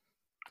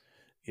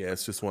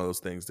just one of those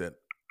things that,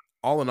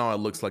 all in all, it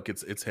looks like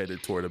it's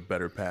headed toward a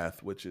better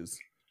path, which is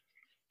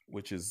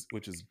which is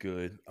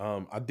good.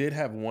 I did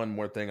have one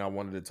more thing I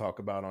wanted to talk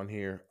about on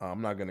here.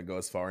 I'm not going to go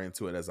as far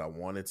into it as I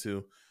wanted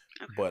to,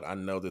 Okay. but I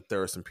know that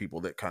there are some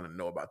people that kind of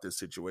know about this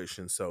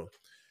situation. So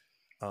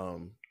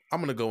I'm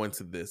going to go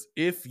into this.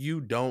 If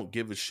you don't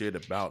give a shit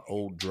about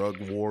old drug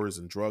wars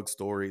and drug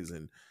stories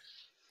and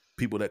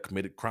people that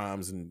committed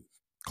crimes and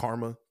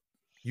karma,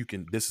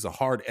 this is a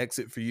hard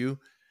exit for you.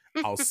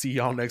 I'll see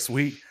y'all next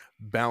week.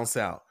 Bounce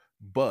out.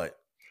 But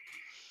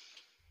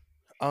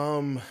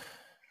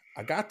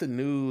I got the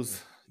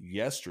news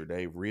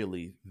yesterday,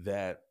 really,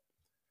 that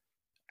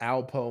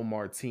Alpo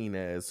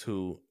Martinez,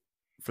 who,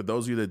 for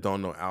those of you that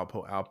don't know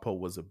Alpo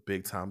was a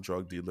big time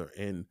drug dealer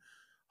in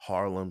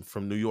Harlem,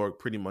 from New York,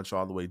 pretty much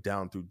all the way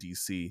down through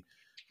DC,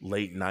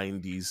 late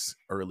 90s,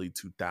 early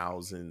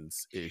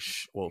 2000s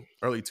ish. Well,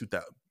 early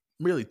 2000,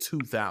 really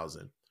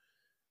 2000.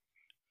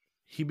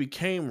 He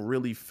became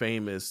really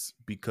famous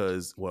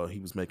because, well, he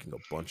was making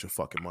a bunch of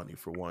fucking money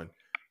for one,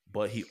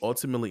 but he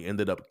ultimately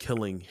ended up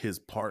killing his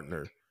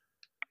partner,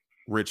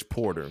 Rich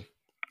Porter,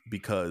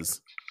 because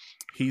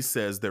he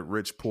says that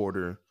Rich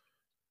Porter.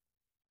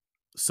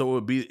 So it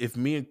would be if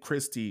me and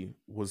Christy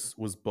was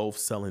both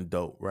selling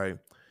dope, right?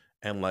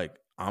 And like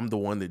I'm the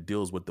one that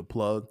deals with the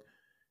plug,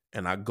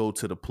 and I go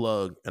to the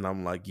plug and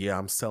I'm like, yeah,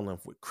 I'm selling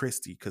with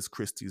Christy because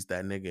Christy's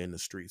that nigga in the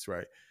streets,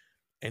 right?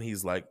 And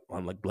he's like,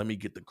 I'm like, let me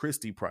get the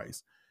Christy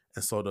price.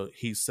 And so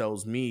he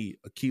sells me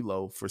a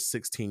kilo for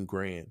 16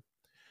 grand.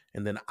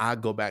 And then I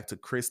go back to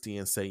Christy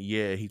and say,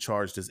 yeah, he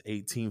charged us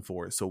 18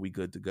 for it. So we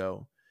good to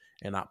go.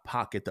 And I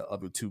pocket the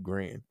other 2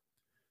 grand.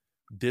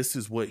 This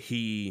is what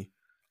he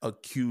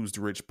accused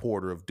Rich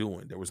Porter of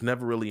doing. There was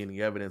never really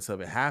any evidence of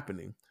it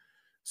happening.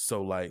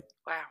 So like,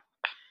 Wow.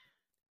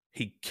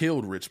 He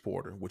killed Rich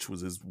Porter, which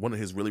was one of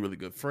his really, really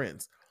good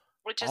friends.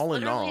 Which is all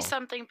in literally all,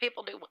 something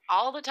people do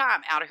all the time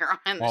out here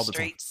on the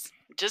streets,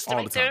 just to All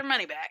make the time. their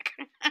money back.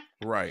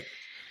 Right.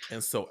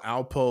 And so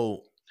Alpo,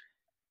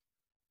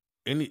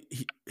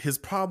 his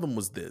problem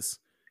was this.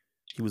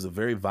 He was a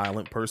very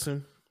violent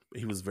person. But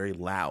he was very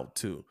loud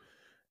too.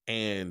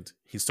 And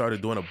he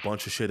started doing a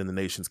bunch of shit in the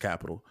nation's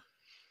capital.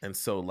 And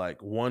so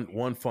like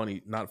one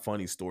funny, not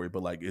funny story,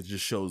 but like it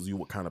just shows you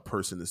what kind of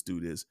person this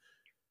dude is.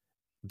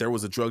 There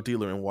was a drug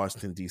dealer in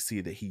Washington,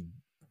 D.C. that he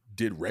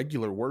did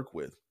regular work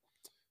with.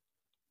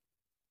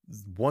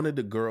 One of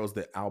the girls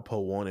that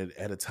Alpo wanted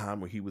at a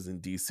time where he was in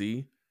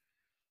D.C.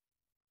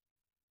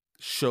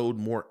 showed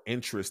more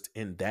interest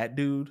in that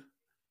dude.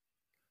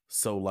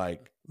 So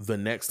like the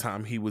next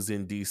time he was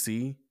in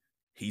D.C.,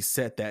 he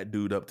set that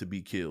dude up to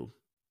be killed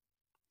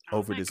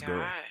over this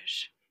girl.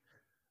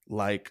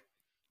 Like,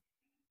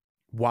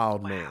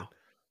 wild man.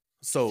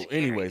 So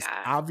anyways,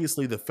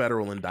 obviously the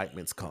federal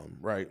indictments come,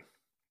 right?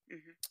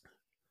 Mm-hmm.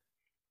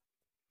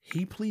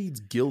 He pleads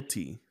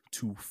guilty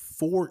to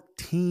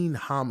 14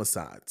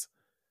 homicides,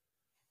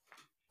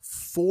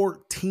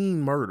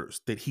 14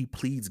 murders that he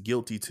pleads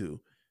guilty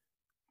to.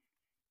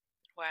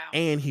 Wow.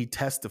 And he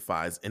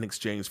testifies in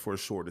exchange for a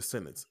shorter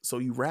sentence. So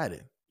you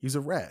ratted. He's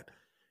a rat.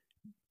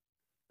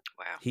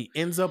 Wow. He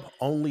ends up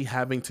only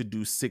having to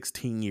do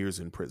 16 years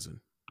in prison.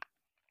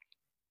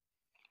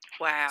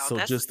 Wow. So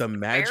that's just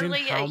imagine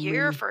barely how a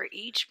year many, for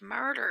each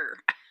murder.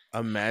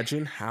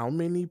 Imagine how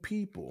many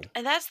people.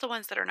 And that's the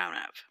ones that are known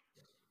of.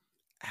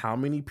 How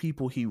many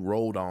people he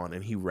rolled on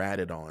and he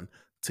ratted on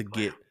to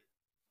get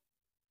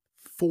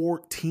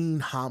 14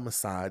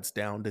 homicides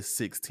down to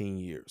 16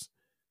 years.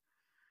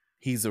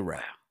 He's a rat.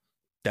 Wow.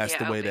 That's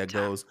the way that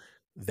goes.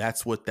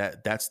 That's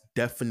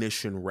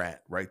definition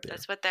rat right there.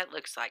 That's what that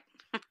looks like.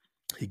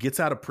 He gets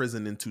out of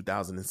prison in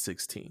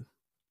 2016.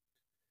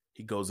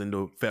 He goes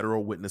into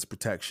federal witness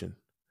protection.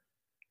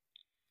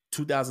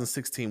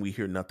 2016, we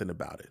hear nothing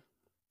about it.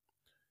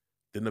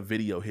 Then a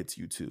video hits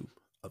YouTube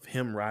of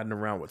him riding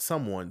around with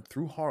someone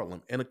through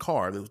Harlem in a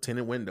car with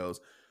tinted windows,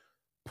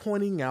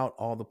 pointing out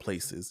all the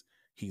places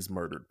he's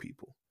murdered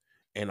people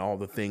and all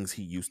the things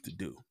he used to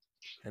do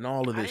and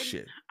all of this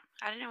shit.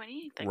 I didn't know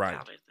anything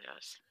about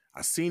this.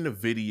 I seen the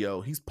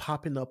video. He's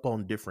popping up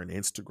on different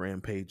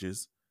Instagram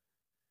pages,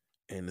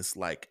 and it's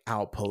like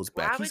Alpo's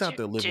back. He's out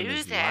there living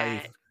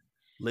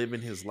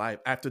his life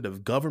after the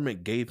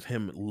government gave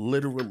him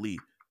literally,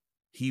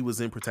 he was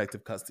in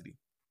protective custody.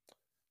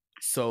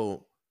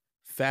 So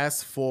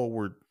fast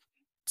forward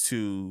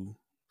to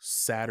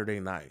Saturday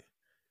night.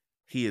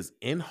 He is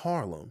in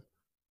Harlem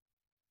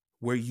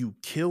where you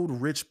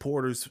killed Rich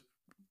Porter.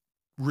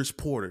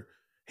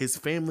 His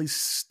family's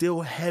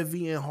still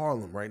heavy in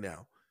Harlem right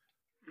now.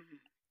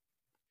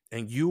 Mm-hmm.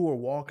 And you are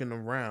walking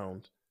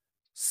around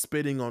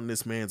spitting on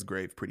this man's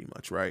grave pretty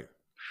much, right?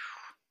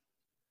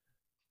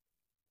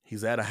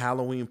 He's at a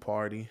Halloween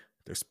party.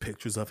 There's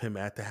pictures of him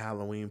at the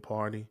Halloween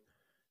party.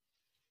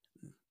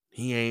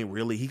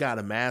 He got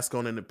a mask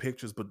on in the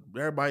pictures, but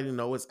everybody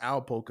know it's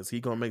Alpo because he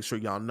gonna make sure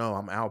y'all know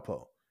I'm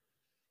Alpo.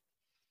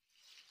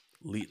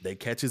 They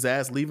catch his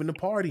ass leaving the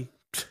party.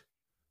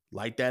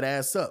 Light that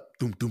ass up.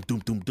 Doom, doom, doom,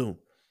 doom, doom.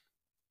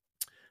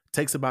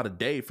 Takes about a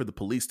day for the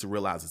police to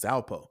realize it's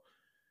Alpo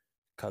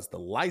because the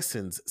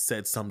license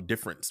said some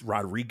different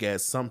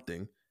Rodriguez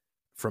something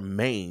from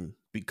Maine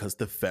because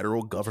the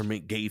federal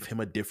government gave him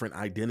a different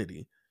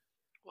identity.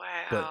 Wow.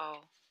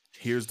 But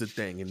here's the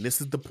thing, and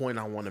this is the point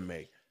I want to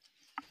make.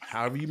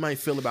 However you might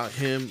feel about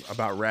him,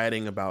 about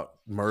ratting, about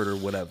murder,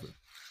 whatever.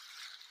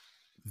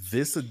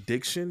 This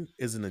addiction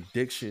is an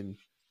addiction.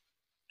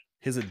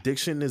 His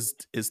addiction is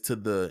to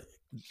the,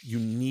 you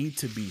need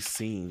to be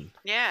seen.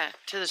 Yeah,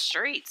 to the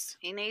streets.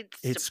 He needs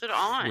to put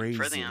on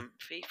for them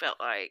if he felt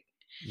like.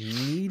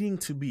 Needing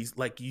to be,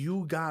 like,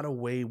 you got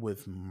away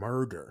with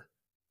murder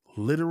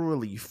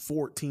literally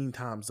 14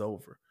 times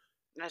over.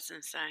 That's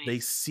insane. They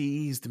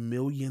seized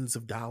millions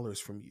of dollars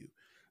from you.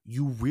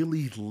 You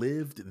really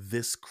lived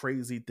this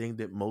crazy thing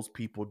that most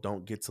people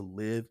don't get to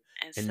live.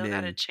 And still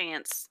got a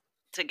chance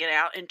to get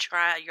out and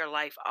try your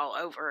life all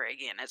over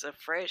again as a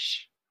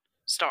fresh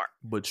start.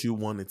 But you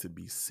wanted to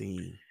be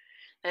seen.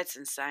 That's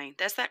insane.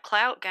 That's that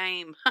clout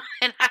game.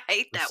 And I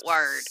hate that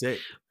word. Sick.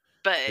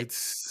 But it's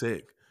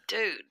sick.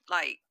 Dude,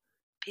 like,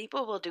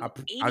 people will do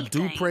anything. I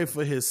do pray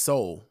for his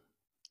soul.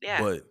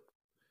 Yeah. But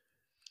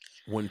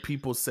when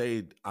people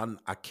say,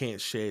 I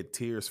can't shed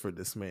tears for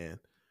this man,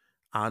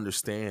 I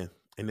understand.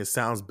 And it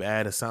sounds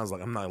bad. It sounds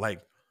like I'm not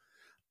like,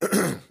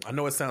 I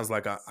know it sounds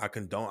like I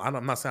condone,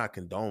 I'm not saying I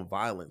condone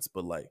violence,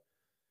 but like,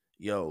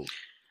 yo,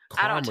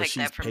 Karma,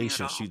 she's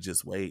patient. She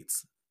just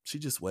waits. She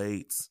just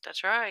waits.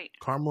 That's right.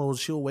 Karma,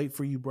 she'll wait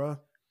for you, bro.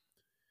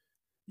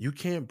 You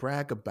can't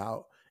brag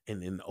about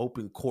and in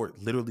open court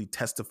literally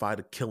testify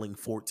to killing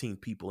 14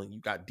 people and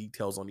you got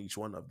details on each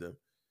one of them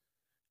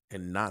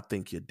and not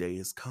think your day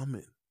is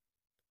coming.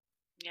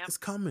 Yeah, it's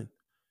coming.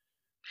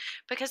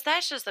 Because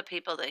that's just the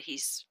people that he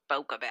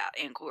spoke about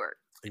in court.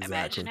 Exactly.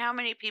 Imagine how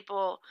many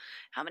people,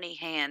 how many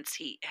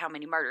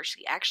murders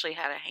he actually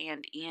had a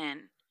hand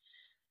in,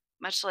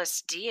 much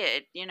less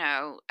did,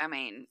 I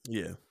mean.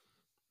 Yeah.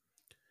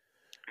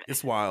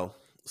 It's wild.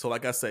 So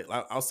like I say,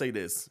 I'll say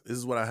this. This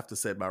is what I have to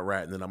say about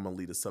Rat, and then I'm going to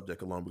leave the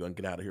subject alone. We're going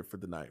to get out of here for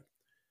the night.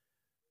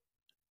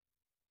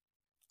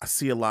 I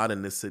see a lot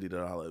in this city that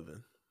I live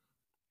in.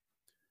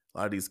 A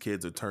lot of these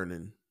kids are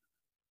turning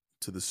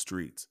to the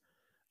streets.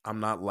 I'm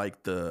not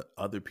like the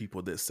other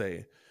people that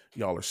say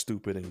y'all are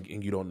stupid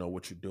and you don't know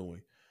what you're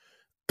doing.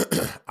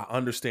 I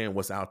understand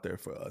what's out there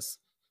for us.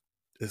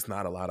 It's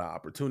not a lot of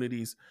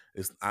opportunities.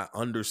 I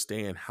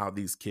understand how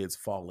these kids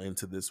fall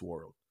into this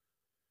world.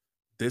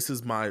 This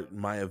is my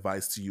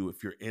advice to you.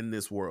 If you're in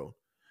this world,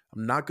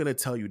 I'm not going to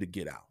tell you to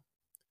get out.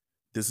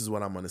 This is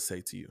what I'm going to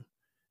say to you.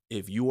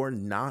 If you are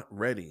not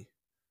ready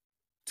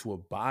to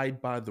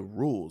abide by the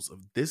rules of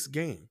this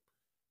game,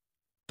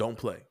 don't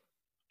play.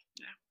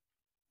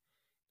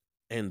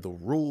 Yeah. And the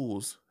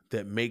rules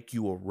that make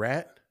you a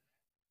rat,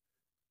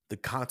 the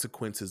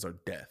consequences are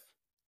death.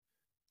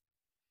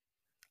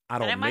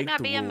 And it might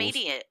not be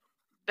immediate,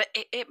 but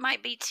it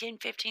might be 10,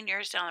 15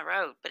 years down the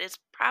road, but it's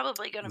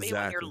probably going to be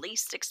when you're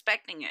least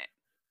expecting it.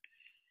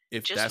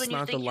 If that's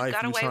not the life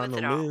you're trying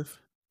to live,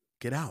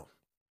 get out.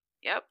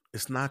 Yep.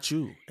 It's not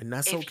you, and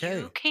that's okay.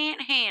 If you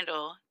can't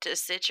handle to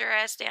sit your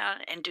ass down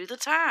and do the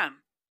time,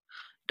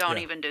 don't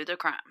even do the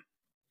crime.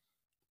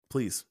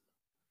 Please.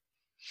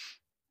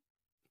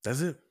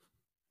 That's it.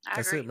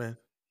 That's it, man.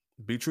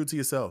 Be true to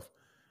yourself.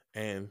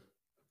 And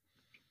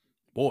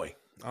boy,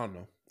 I don't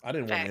know. I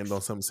didn't want to end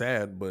on something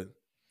sad, but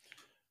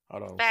I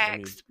don't know.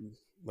 Facts.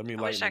 Let me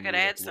I wish I could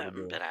add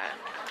something, but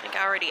I think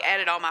I already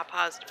added all my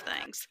positive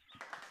things.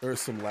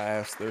 There's some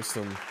laughs. There's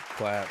some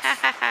claps.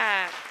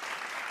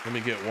 Let me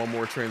get one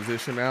more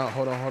transition out.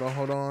 Hold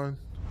on.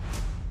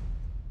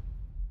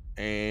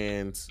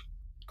 And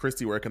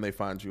Christy, where can they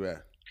find you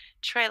at?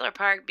 Trailer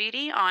Park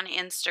Beauty on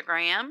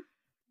Instagram.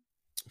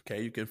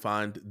 Okay, you can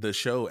find the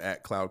show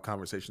at Cloud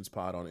Conversations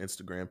Pod on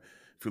Instagram.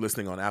 If you're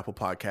listening on Apple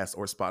Podcasts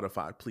or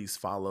Spotify, please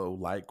follow,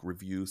 like,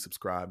 review,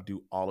 subscribe,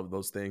 do all of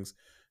those things,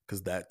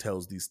 because that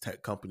tells these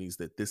tech companies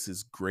that this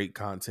is great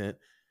content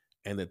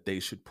and that they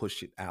should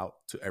push it out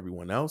to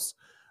everyone else.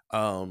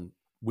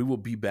 We will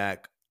be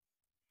back.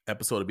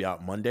 Episode will be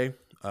out Monday.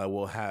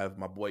 We'll have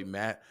my boy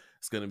Matt.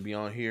 It's going to be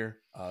on here.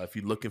 If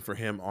you're looking for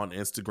him on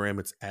Instagram,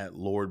 it's at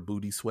Lord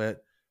Booty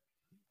Sweat.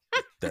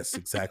 That's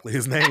exactly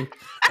his name.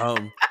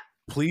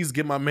 Please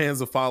give my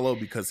man a follow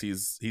because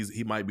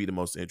he might be the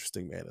most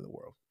interesting man in the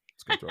world.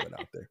 Just gonna throw it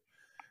out there.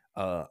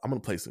 I'm gonna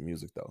play some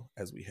music though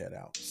as we head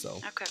out. So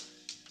okay.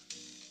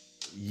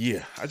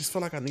 Yeah, I just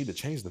feel like I need to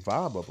change the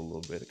vibe up a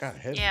little bit. It got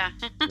heavy. Yeah.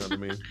 You know what I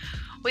mean?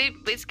 We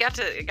got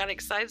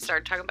excited,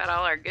 started talking about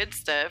all our good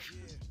stuff.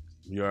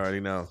 You already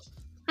know.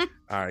 All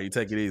right, you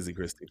take it easy,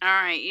 Christy. All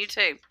right, you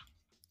too.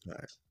 All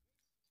right.